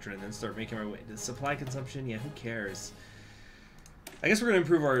land doctrine and then start making our way. The supply consumption, yeah, who cares? I guess we're gonna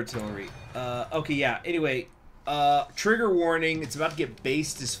improve our artillery. Okay, yeah. Anyway, trigger warning. It's about to get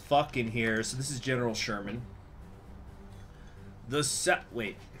based as fuck in here. So this is General Sherman.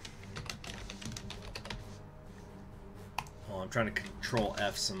 Wait. Oh, I'm trying to control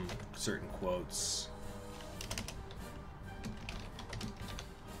F some certain quotes.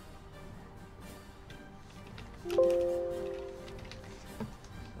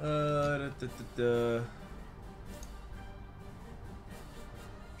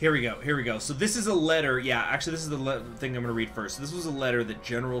 Here we go, here we go. So this is a letter, yeah, actually this is the thing I'm going to read first. This was a letter that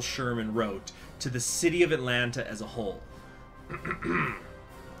General Sherman wrote to the city of Atlanta as a whole.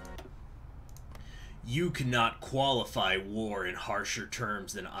 You cannot qualify war in harsher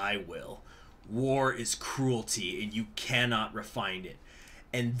terms than I will. War is cruelty, and you cannot refine it.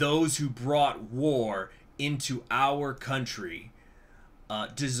 And those who brought war into our country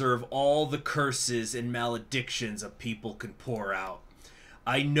deserve all the curses and maledictions a people can pour out.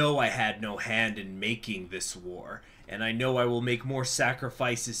 I know I had no hand in making this war, and I know I will make more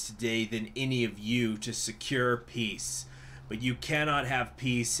sacrifices today than any of you to secure peace. But you cannot have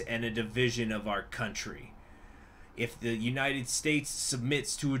peace and a division of our country. If the United States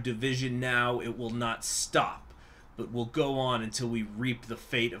submits to a division now, it will not stop, but will go on until we reap the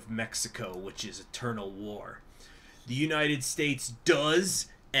fate of Mexico, which is eternal war. The United States does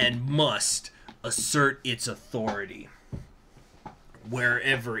and must assert its authority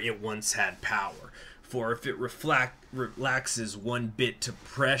wherever it once had power. For if it relaxes one bit to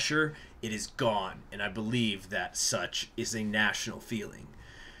pressure, it is gone, and I believe that such is a national feeling.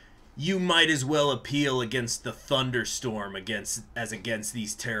 You might as well appeal against the thunderstorm as against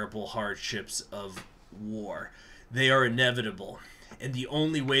these terrible hardships of war. They are inevitable, and the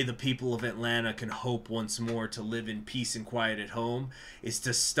only way the people of Atlanta can hope once more to live in peace and quiet at home is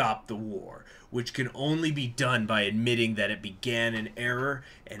to stop the war, which can only be done by admitting that it began in error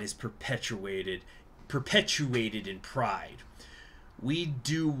and is perpetuated in pride. We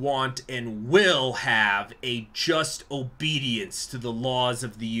do want and will have a just obedience to the laws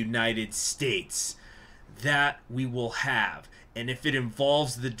of the United States. That we will have, and if it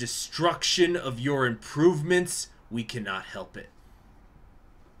involves the destruction of your improvements, we cannot help it.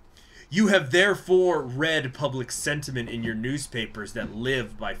 You have therefore read public sentiment in your newspapers that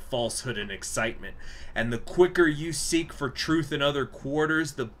live by falsehood and excitement, and the quicker you seek for truth in other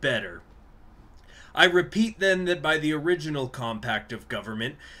quarters, the better. I repeat then that by the original compact of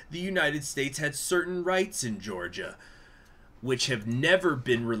government, the United States had certain rights in Georgia, which have never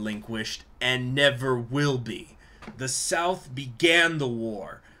been relinquished and never will be. The South began the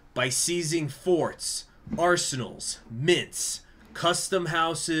war by seizing forts, arsenals, mints, custom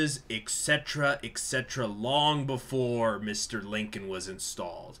houses, etc., etc., long before Mr. Lincoln was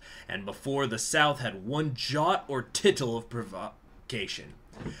installed, and before the South had one jot or tittle of provocation.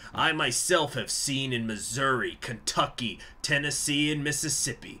 I myself have seen in Missouri, Kentucky, Tennessee, and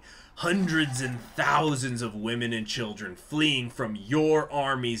Mississippi hundreds and thousands of women and children fleeing from your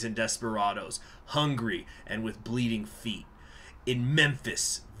armies and desperadoes, hungry and with bleeding feet. In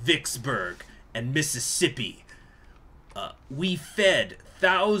Memphis, Vicksburg, and Mississippi, we fed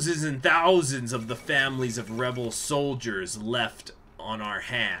thousands and thousands of the families of rebel soldiers left on our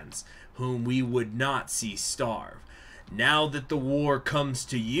hands, whom we would not see starve. Now that the war comes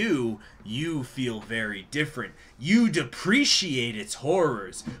to you, you feel very different. You depreciate its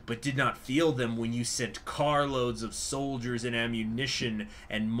horrors, but did not feel them when you sent carloads of soldiers and ammunition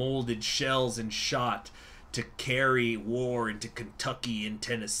and molded shells and shot to carry war into Kentucky and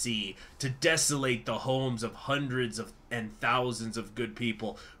Tennessee, to desolate the homes of hundreds of and thousands of good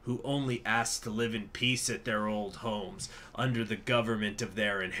people who only asked to live in peace at their old homes under the government of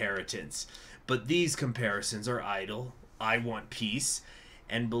their inheritance. But these comparisons are idle. I want peace,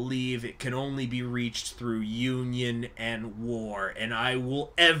 and believe it can only be reached through union and war, and I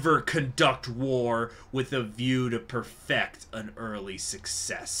will ever conduct war with a view to perfect an early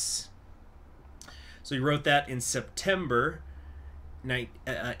success. So he wrote that in September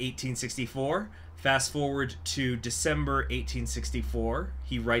 1864. Fast forward to December 1864.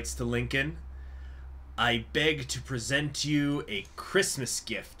 He writes to Lincoln, I beg to present you a Christmas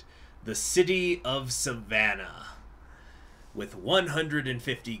gift, the city of Savannah, with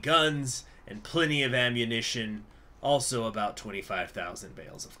 150 guns and plenty of ammunition, also about 25,000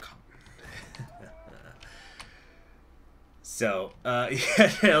 bales of cotton. So,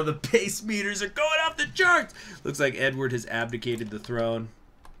 the pace meters are going off the charts! Looks like Edward has abdicated the throne.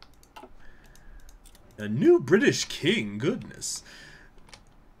 A new British king, goodness.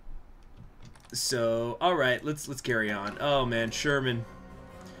 So, alright, let's carry on. Oh man, Sherman.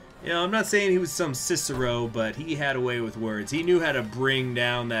 You know, I'm not saying he was some Cicero, but he had a way with words. He knew how to bring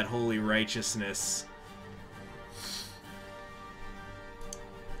down that holy righteousness.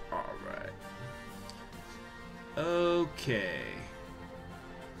 Alright. Okay.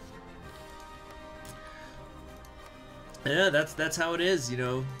 Yeah, that's how it is, you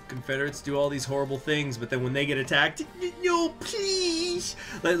know. Confederates do all these horrible things, but then when they get attacked, no, please.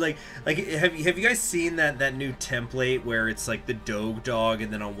 Like, have you guys seen that new template where it's like the Doge dog,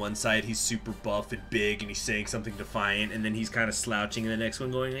 and then on one side he's super buff and big, and he's saying something defiant, and then he's kind of slouching, and the next one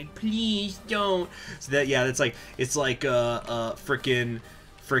going like, please don't. So that, yeah, it's like frickin'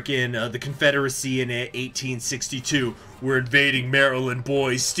 the Confederacy in 1862. We're invading Maryland,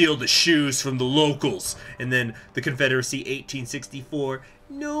 boys. Steal the shoes from the locals. And then the Confederacy 1864.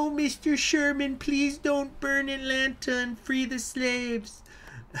 No, Mr. Sherman, please don't burn Atlanta and free the slaves.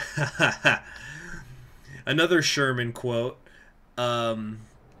 Another Sherman quote.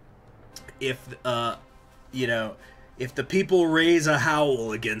 if you know, if the people raise a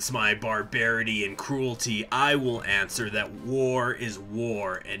howl against my barbarity and cruelty, I will answer that war is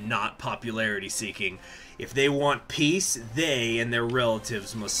war and not popularity seeking. If they want peace, they and their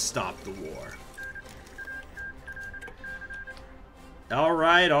relatives must stop the war. All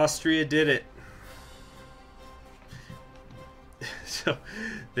right, Austria did it. So,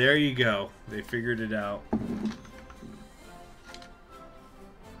 there you go. They figured it out.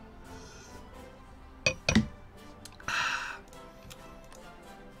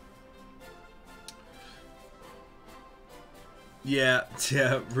 Yeah,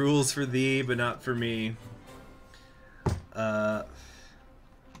 rules for thee, but not for me.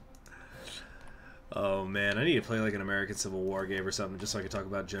 Oh man, I need to play like an American Civil War game or something just so I can talk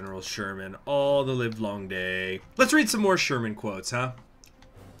about General Sherman all the livelong day. Let's read some more Sherman quotes, huh?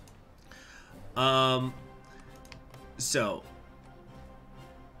 So.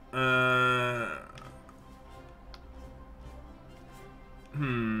 Or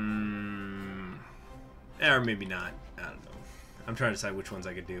maybe not. I don't know. I'm trying to decide which ones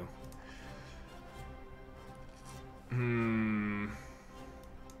I could do.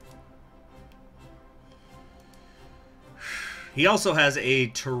 He also has a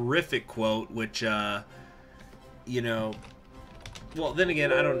terrific quote, which, you know, well, then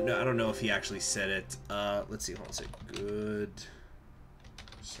again, I don't know if he actually said it. Let's see. Hold on a second. Good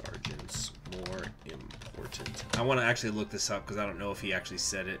sergeants more important. I want to actually look this up because I don't know if he actually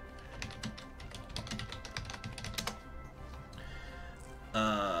said it.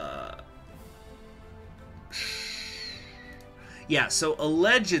 Yeah, so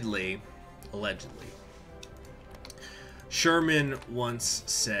allegedly, Sherman once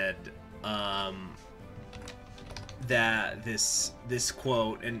said that this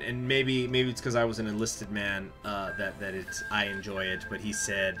quote, and maybe it's because I was an enlisted man that I enjoy it, but he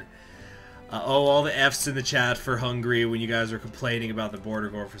said, oh, all the F's in the chat for Hungary when you guys are complaining about the border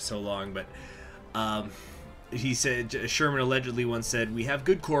war for so long, but he said, Sherman allegedly once said, we have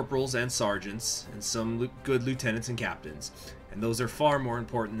good corporals and sergeants and some good lieutenants and captains, and those are far more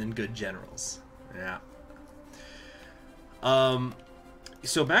important than good generals. Yeah.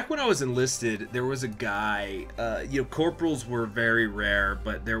 So back when I was enlisted, there was a guy, you know, corporals were very rare,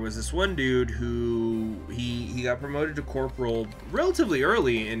 but there was this one dude who, he got promoted to corporal relatively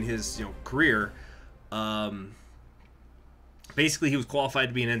early in his, you know, career. Basically, he was qualified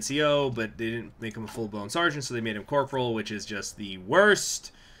to be an NCO, but they didn't make him a full-blown sergeant, so they made him corporal, which is just the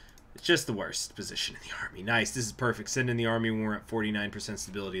worst. It's just the worst position in the Army. Nice, this is perfect. Send in the Army when we're at 49%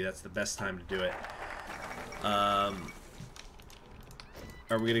 stability. That's the best time to do it. Are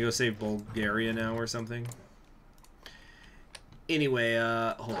we gonna go save Bulgaria now or something? Anyway,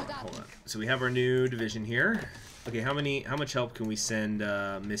 hold on. So we have our new division here. Okay, how much help can we send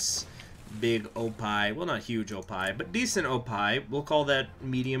Miss Big Opie? Well, not huge Opie, but decent Opie. We'll call that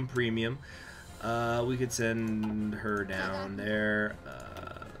medium premium. We could send her down there.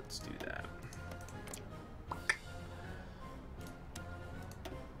 Let's do that.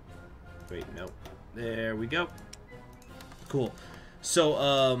 Wait, nope. There we go. Cool. So,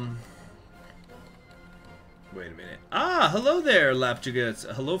 wait a minute. Ah, hello there, Lapjaguts.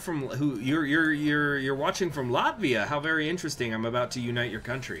 Hello from who? You're watching from Latvia. How very interesting. I'm about to unite your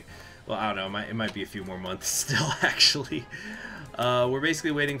country. Well, I don't know. It might be a few more months still, actually. We're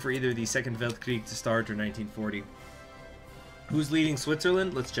basically waiting for either the Second Weltkrieg to start or 1940. Who's leading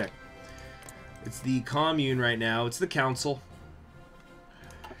Switzerland? Let's check. It's the commune right now. It's the council.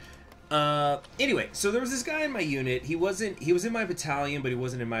 Anyway, so there was this guy in my unit. He was in my battalion, but he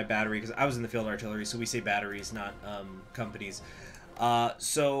wasn't in my battery because I was in the field artillery, so we say batteries, not companies.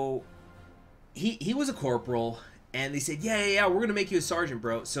 So he was a corporal, and they said, yeah, we're gonna make you a sergeant,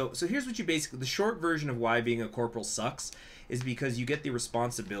 bro. So here's what you basically, the short version of why being a corporal sucks is because you get the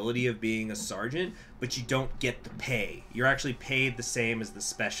responsibility of being a sergeant, but you don't get the pay. You're actually paid the same as the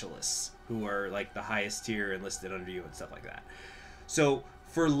specialists, who are like the highest tier enlisted under you and stuff like that. So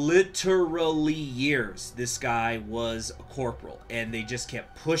for literally years, this guy was a corporal, and they just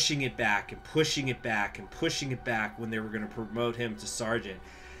kept pushing it back and pushing it back and pushing it back when they were going to promote him to sergeant.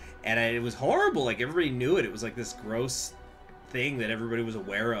 And it was horrible. Like, everybody knew it. It was like this gross thing that everybody was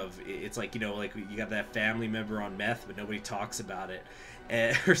aware of. It's like, you know, like you got that family member on meth, but nobody talks about it.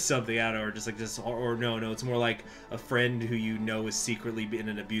 Or something, I don't know, or just like this, or no, it's more like a friend who you know is secretly in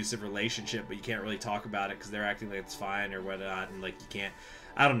an abusive relationship, but you can't really talk about it because they're acting like it's fine or whatnot, and like you can't,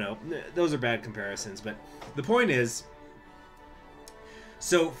 I don't know, those are bad comparisons, but the point is,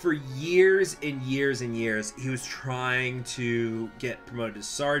 so for years and years and years, he was trying to get promoted to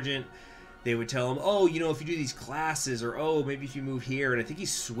sergeant. they would tell him, oh, you know, if you do these classes, or oh, maybe if you move here. And I think he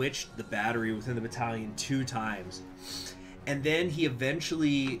switched the battery within the battalion 2 times. And then he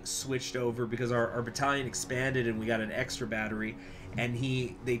eventually switched over because our battalion expanded and we got an extra battery. And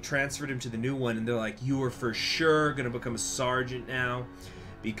they transferred him to the new one, and they're like, you are for sure going to become a sergeant now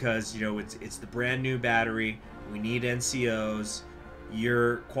because, you know, it's the brand new battery. We need NCOs.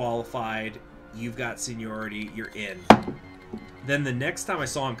 You're qualified. You've got seniority. You're in. Then the next time I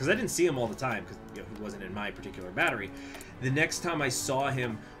saw him, because I didn't see him all the time because, you know, he wasn't in my particular battery. The next time I saw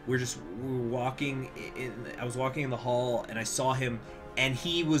him, we were walking in. I was walking in the hall, and I saw him, and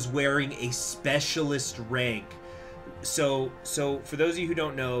he was wearing a specialist rank. So for those of you who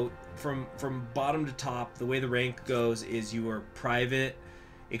don't know, from bottom to top, the way the rank goes is you are private.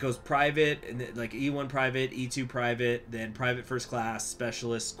 It goes private, and then, like E1 private, E2 private, then private first class,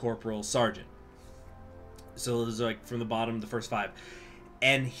 specialist, corporal, sergeant. So those are like from the bottom, the first 5.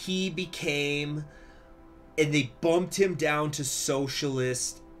 And he became, and they bumped him down to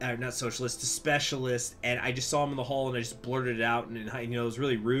socialist, not socialist, to specialist. And I just saw him in the hall, and I just blurted it out. And, you know, it was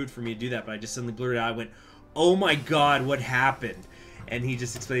really rude for me to do that, but I just suddenly blurted it out. I went, oh my God, what happened? And he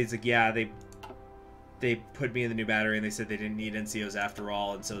just explained, he's like, yeah, they put me in the new battery, and they said they didn't need NCOs after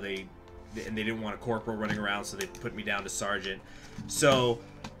all, and so they didn't want a corporal running around, so they put me down to sergeant. So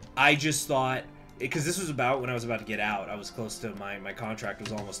I just thought, because this was about when I was about to get out, I was close to my contract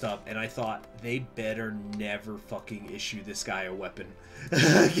was almost up, and I thought they better never fucking issue this guy a weapon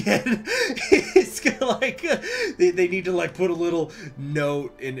again. It's like they need to like put a little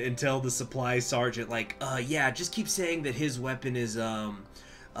note and tell the supply sergeant, like, yeah, just keep saying that his weapon is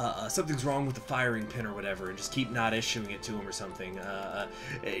something's wrong with the firing pin or whatever, and just keep not issuing it to him or something. Yeah,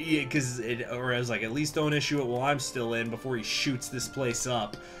 because or I was like, at least don't issue it while I'm still in before he shoots this place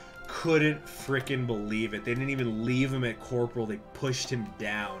up. Couldn't frickin' believe it. They didn't even leave him at corporal. They pushed him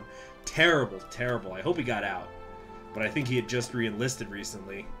down. Terrible, terrible. I hope he got out. But I think he had just re-enlisted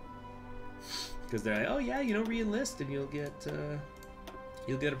recently. Because they're like, oh yeah, you know, re-enlist and you'll get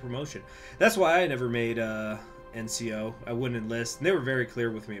a promotion. That's why I never made NCO. I wouldn't enlist. And they were very clear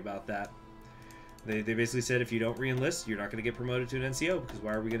with me about that. They basically said, if you don't re-enlist, you're not going to get promoted to an NCO. Because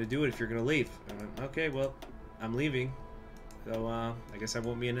why are we going to do it if you're going to leave? I went, okay, well, I'm leaving. So, I guess I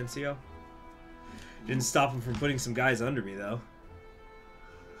won't be an NCO. Didn't stop him from putting some guys under me, though.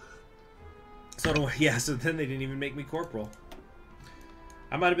 So, yeah, so then they didn't even make me corporal.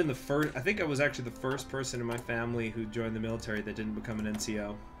 I might have been the first... I think I was actually the first person in my family who joined the military that didn't become an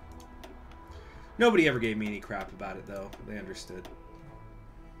NCO. Nobody ever gave me any crap about it, though. They understood.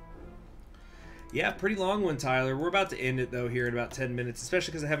 Yeah, pretty long one, Tyler. We're about to end it, though, here in about 10 minutes.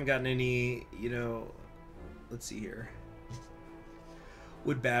 Especially because I haven't gotten any, you know... Let's see here.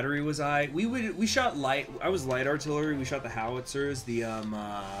 What battery was I? We shot light. I was light artillery. We shot the howitzers. The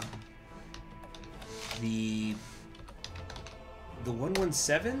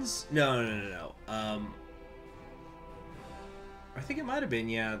 117s? No. I think it might have been,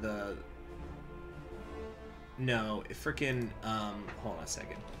 yeah, no, it freaking hold on a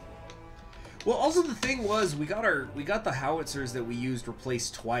second. Well, also the thing was we got the howitzers that we used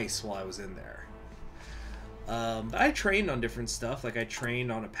replaced twice while I was in there. But I trained on different stuff. Like I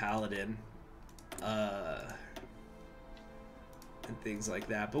trained on a paladin, and things like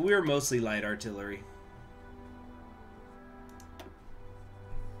that. But we were mostly light artillery.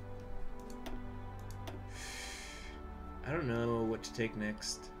 I don't know what to take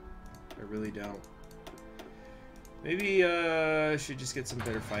next. I really don't. Maybe I should just get some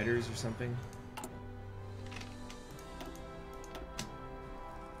better fighters or something.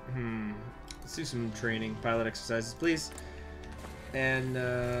 Let's do some training, pilot exercises, please. And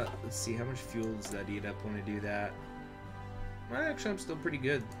let's see, how much fuel does that eat up when I do that? Well, actually, I'm still pretty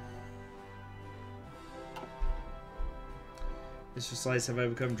good. Mr. Slice, have I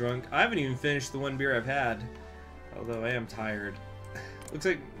become drunk? I haven't even finished the one beer I've had, although I am tired. Looks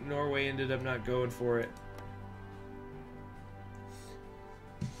like Norway ended up not going for it.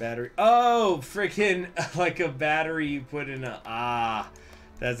 Battery. Oh, freaking like a battery you put in a... Ah,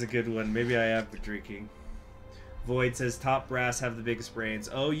 that's a good one. Maybe I have been drinking. Void says, top brass have the biggest brains.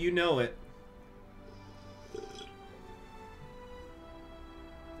 Oh, you know it.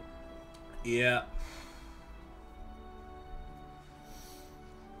 Yeah.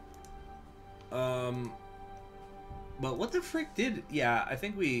 But what the frick did... Yeah, I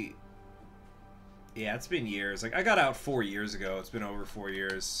think we... Yeah, it's been years. Like, I got out 4 years ago. It's been over 4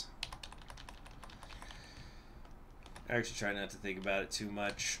 years. I actually try not to think about it too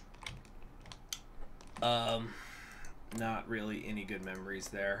much. Not really any good memories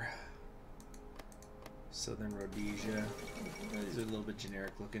there. Southern Rhodesia. These are a little bit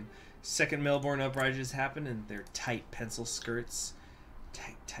generic looking. Second Melbourne uprising has happened, and their tight pencil skirts.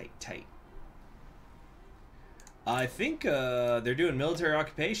 Tight, tight, tight. I think they're doing military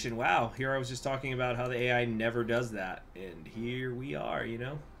occupation. Wow, here I was just talking about how the AI never does that. And here we are, you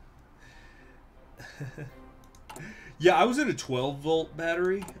know? Yeah, I was in a 12-volt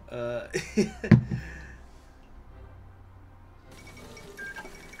battery.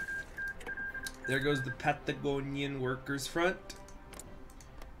 There goes the Patagonian Workers' Front.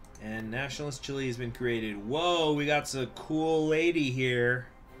 And Nationalist Chile has been created. Whoa, we got some cool lady here.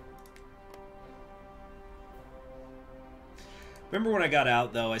 Remember when I got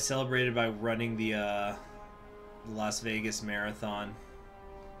out, though, I celebrated by running the Las Vegas Marathon.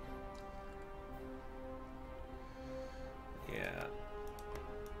 Yeah.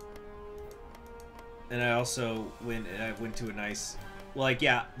 And I also went to a nice... Well, like,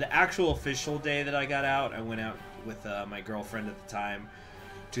 yeah, the actual official day that I got out, I went out with my girlfriend at the time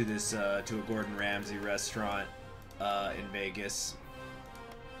to this to a Gordon Ramsay restaurant in Vegas.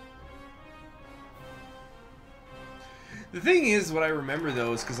 The thing is, what I remember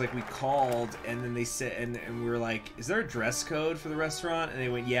though is because like we called and then they said and we were like, "Is there a dress code for the restaurant?" And they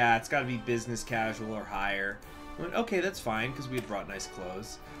went, "Yeah, it's got to be business casual or higher." I went, "Okay, that's fine," because we had brought nice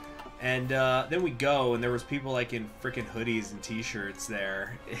clothes. And then we go and there was people like in freaking hoodies and t-shirts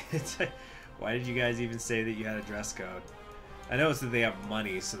there. It's like, why did you guys even say that you had a dress code? I know it's that they have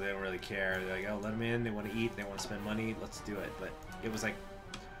money, so they don't really care. They're like, "Oh, let them in. They want to eat. They want to spend money. Let's do it." But it was like,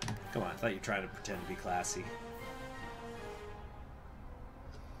 come on, I thought you were trying to pretend to be classy.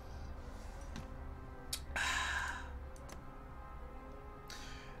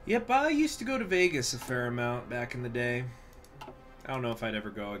 Yep, I used to go to Vegas a fair amount back in the day. I don't know if I'd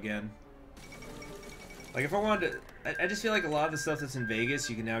ever go again. Like, if I wanted to... I just feel like a lot of the stuff that's in Vegas,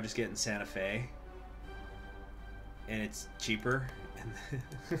 you can now just get in Santa Fe. And it's cheaper.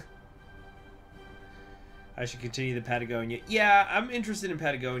 I should continue the Patagonia. Yeah, I'm interested in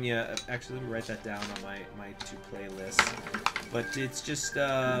Patagonia. Actually, let me write that down on my to-play list. But it's just...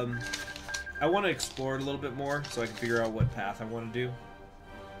 I want to explore it a little bit more so I can figure out what path I want to do.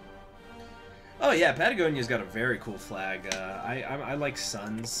 Oh yeah, Patagonia's got a very cool flag. I like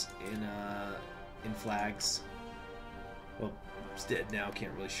suns in flags. Well, it's dead now,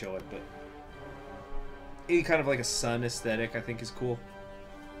 can't really show it, but any kind of like a sun aesthetic I think is cool.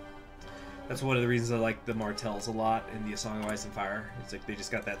 That's one of the reasons I like the Martells a lot in the A Song of Ice and Fire. It's like they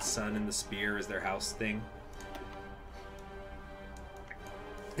just got that sun and the spear as their house thing.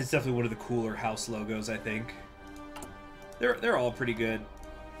 It's definitely one of the cooler house logos, I think. They're all pretty good.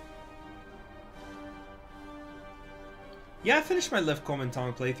 Yeah, I finished my Left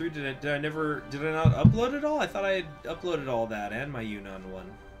Comentang playthrough. Did I not upload it all? I thought I had uploaded all that and my Yunnan one.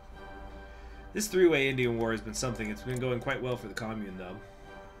 This three-way Indian War has been something. It's been going quite well for the commune, though.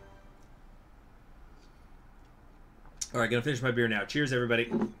 Alright, gonna finish my beer now. Cheers,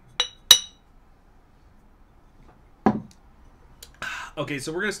 everybody. Okay,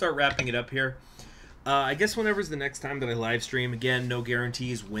 so we're gonna start wrapping it up here. I guess whenever's the next time that I live stream. Again, no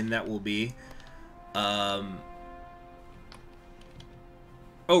guarantees when that will be.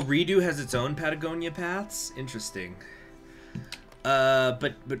 Oh, Redo has its own Patagonia paths? Interesting.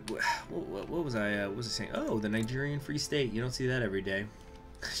 But what was I saying? Oh, the Nigerian Free State. You don't see that every day.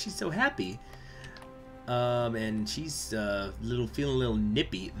 She's so happy. And she's feeling a little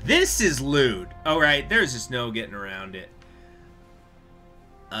nippy. This is lewd. All right, there's just no getting around it.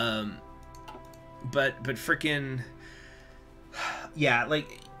 But freaking, yeah,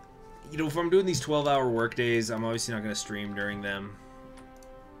 like, you know, if I'm doing these 12-hour work days, I'm obviously not gonna stream during them.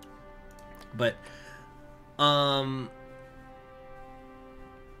 But,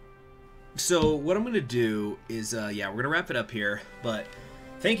 so what I'm going to do is, yeah, we're going to wrap it up here, but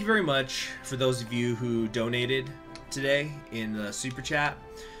thank you very much for those of you who donated today in the Super Chat.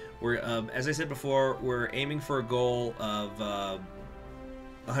 We're, as I said before, we're aiming for a goal of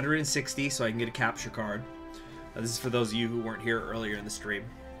 160 so I can get a capture card. This is for those of you who weren't here earlier in the stream.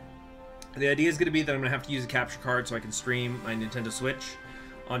 The idea is going to be that I'm going to have to use a capture card so I can stream my Nintendo Switch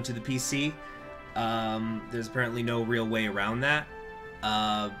onto the PC. There's apparently no real way around that,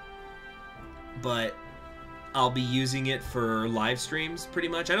 but I'll be using it for live streams pretty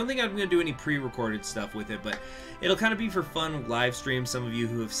much. I don't think I'm going to do any pre-recorded stuff with it, but it'll kind of be for fun live streams. Some of you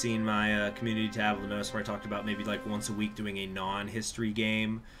who have seen my community tab will notice where I talked about maybe like once a week doing a non-history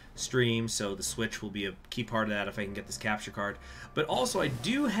game stream, so the Switch will be a key part of that if I can get this capture card. But also I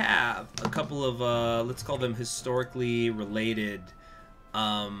do have a couple of, let's call them historically related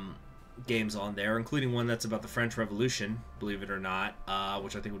games on there, including one that's about the French Revolution, believe it or not,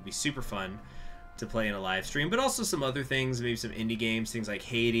 which I think would be super fun to play in a live stream, but also some other things, maybe some indie games, things like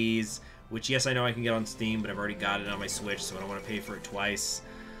Hades, which, yes, I know I can get on Steam, but I've already got it on my Switch, so I don't want to pay for it twice.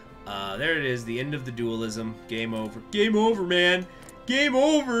 There it is, the end of the dualism. Game over. Game over, man! Game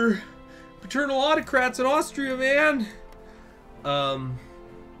over! Paternal autocrats in Austria, man!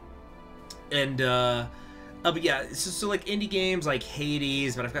 But yeah, so like indie games like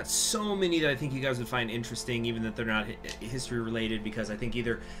Hades, but I've got so many that I think you guys would find interesting, even that they're not history related, because I think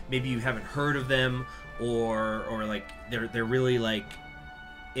either maybe you haven't heard of them, or like they're really like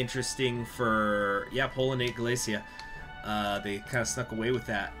interesting for, yeah, Poland ate Galicia. They kind of snuck away with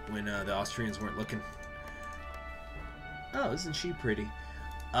that when the Austrians weren't looking. Oh, isn't she pretty?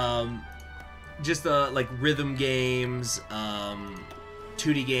 Just like rhythm games,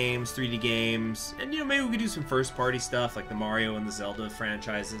 2D games, 3D games, and, you know, maybe we could do some first-party stuff like the Mario and the Zelda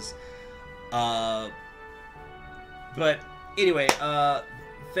franchises. But anyway, but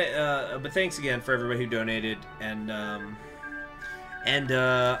thanks again for everybody who donated, and I'm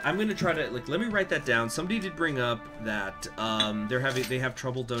gonna try to, like, let me write that down. Somebody did bring up that they have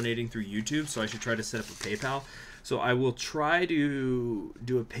trouble donating through YouTube, so I should try to set up a PayPal. So I will try to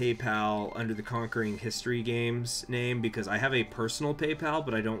do a PayPal under the Conquering History Games name, because I have a personal PayPal,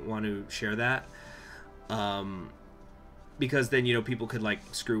 but I don't want to share that. Because then, you know, people could, like,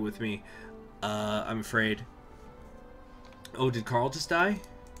 screw with me. I'm afraid. Oh, did Carl just die?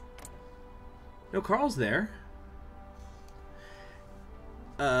 No, Carl's there.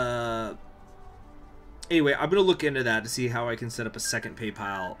 Anyway, I'm gonna look into that to see how I can set up a second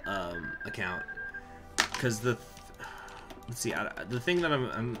PayPal account. Because let's see, the thing that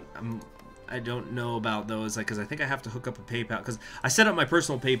I don't know about though is, like, because I think I have to hook up a PayPal, because I set up my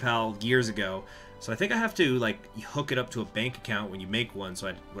personal PayPal years ago, so I think I have to, like, hook it up to a bank account when you make one.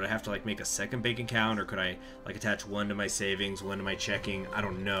 So would I have to, like, make a second bank account, or could I, like, attach one to my savings, one to my checking? I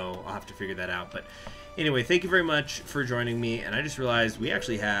don't know. I'll have to figure that out. But anyway, thank you very much for joining me, and I just realized we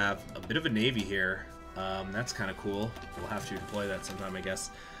actually have a bit of a navy here. That's kind of cool. We'll have to deploy that sometime, I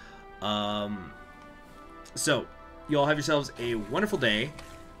guess. So, you all have yourselves a wonderful day,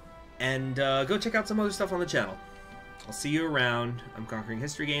 and go check out some other stuff on the channel. I'll see you around. I'm Conquering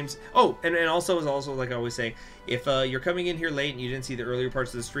History Games. Oh, and also, like I always say, if you're coming in here late and you didn't see the earlier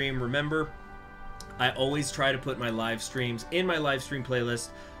parts of the stream, remember, I always try to put my live streams in my live stream playlist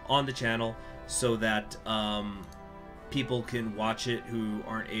on the channel, so that people can watch it who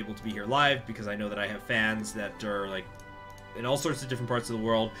aren't able to be here live, because I know that I have fans that are, like, in all sorts of different parts of the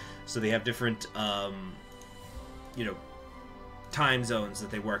world, so they have different you know, time zones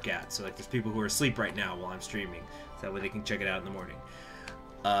that they work at. So, like, there's people who are asleep right now while I'm streaming, so that way they can check it out in the morning.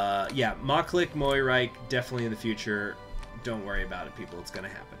 Yeah, Machlik Moirike, definitely in the future. Don't worry about it, people. It's gonna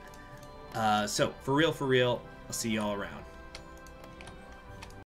happen. So, for real, I'll see y'all around.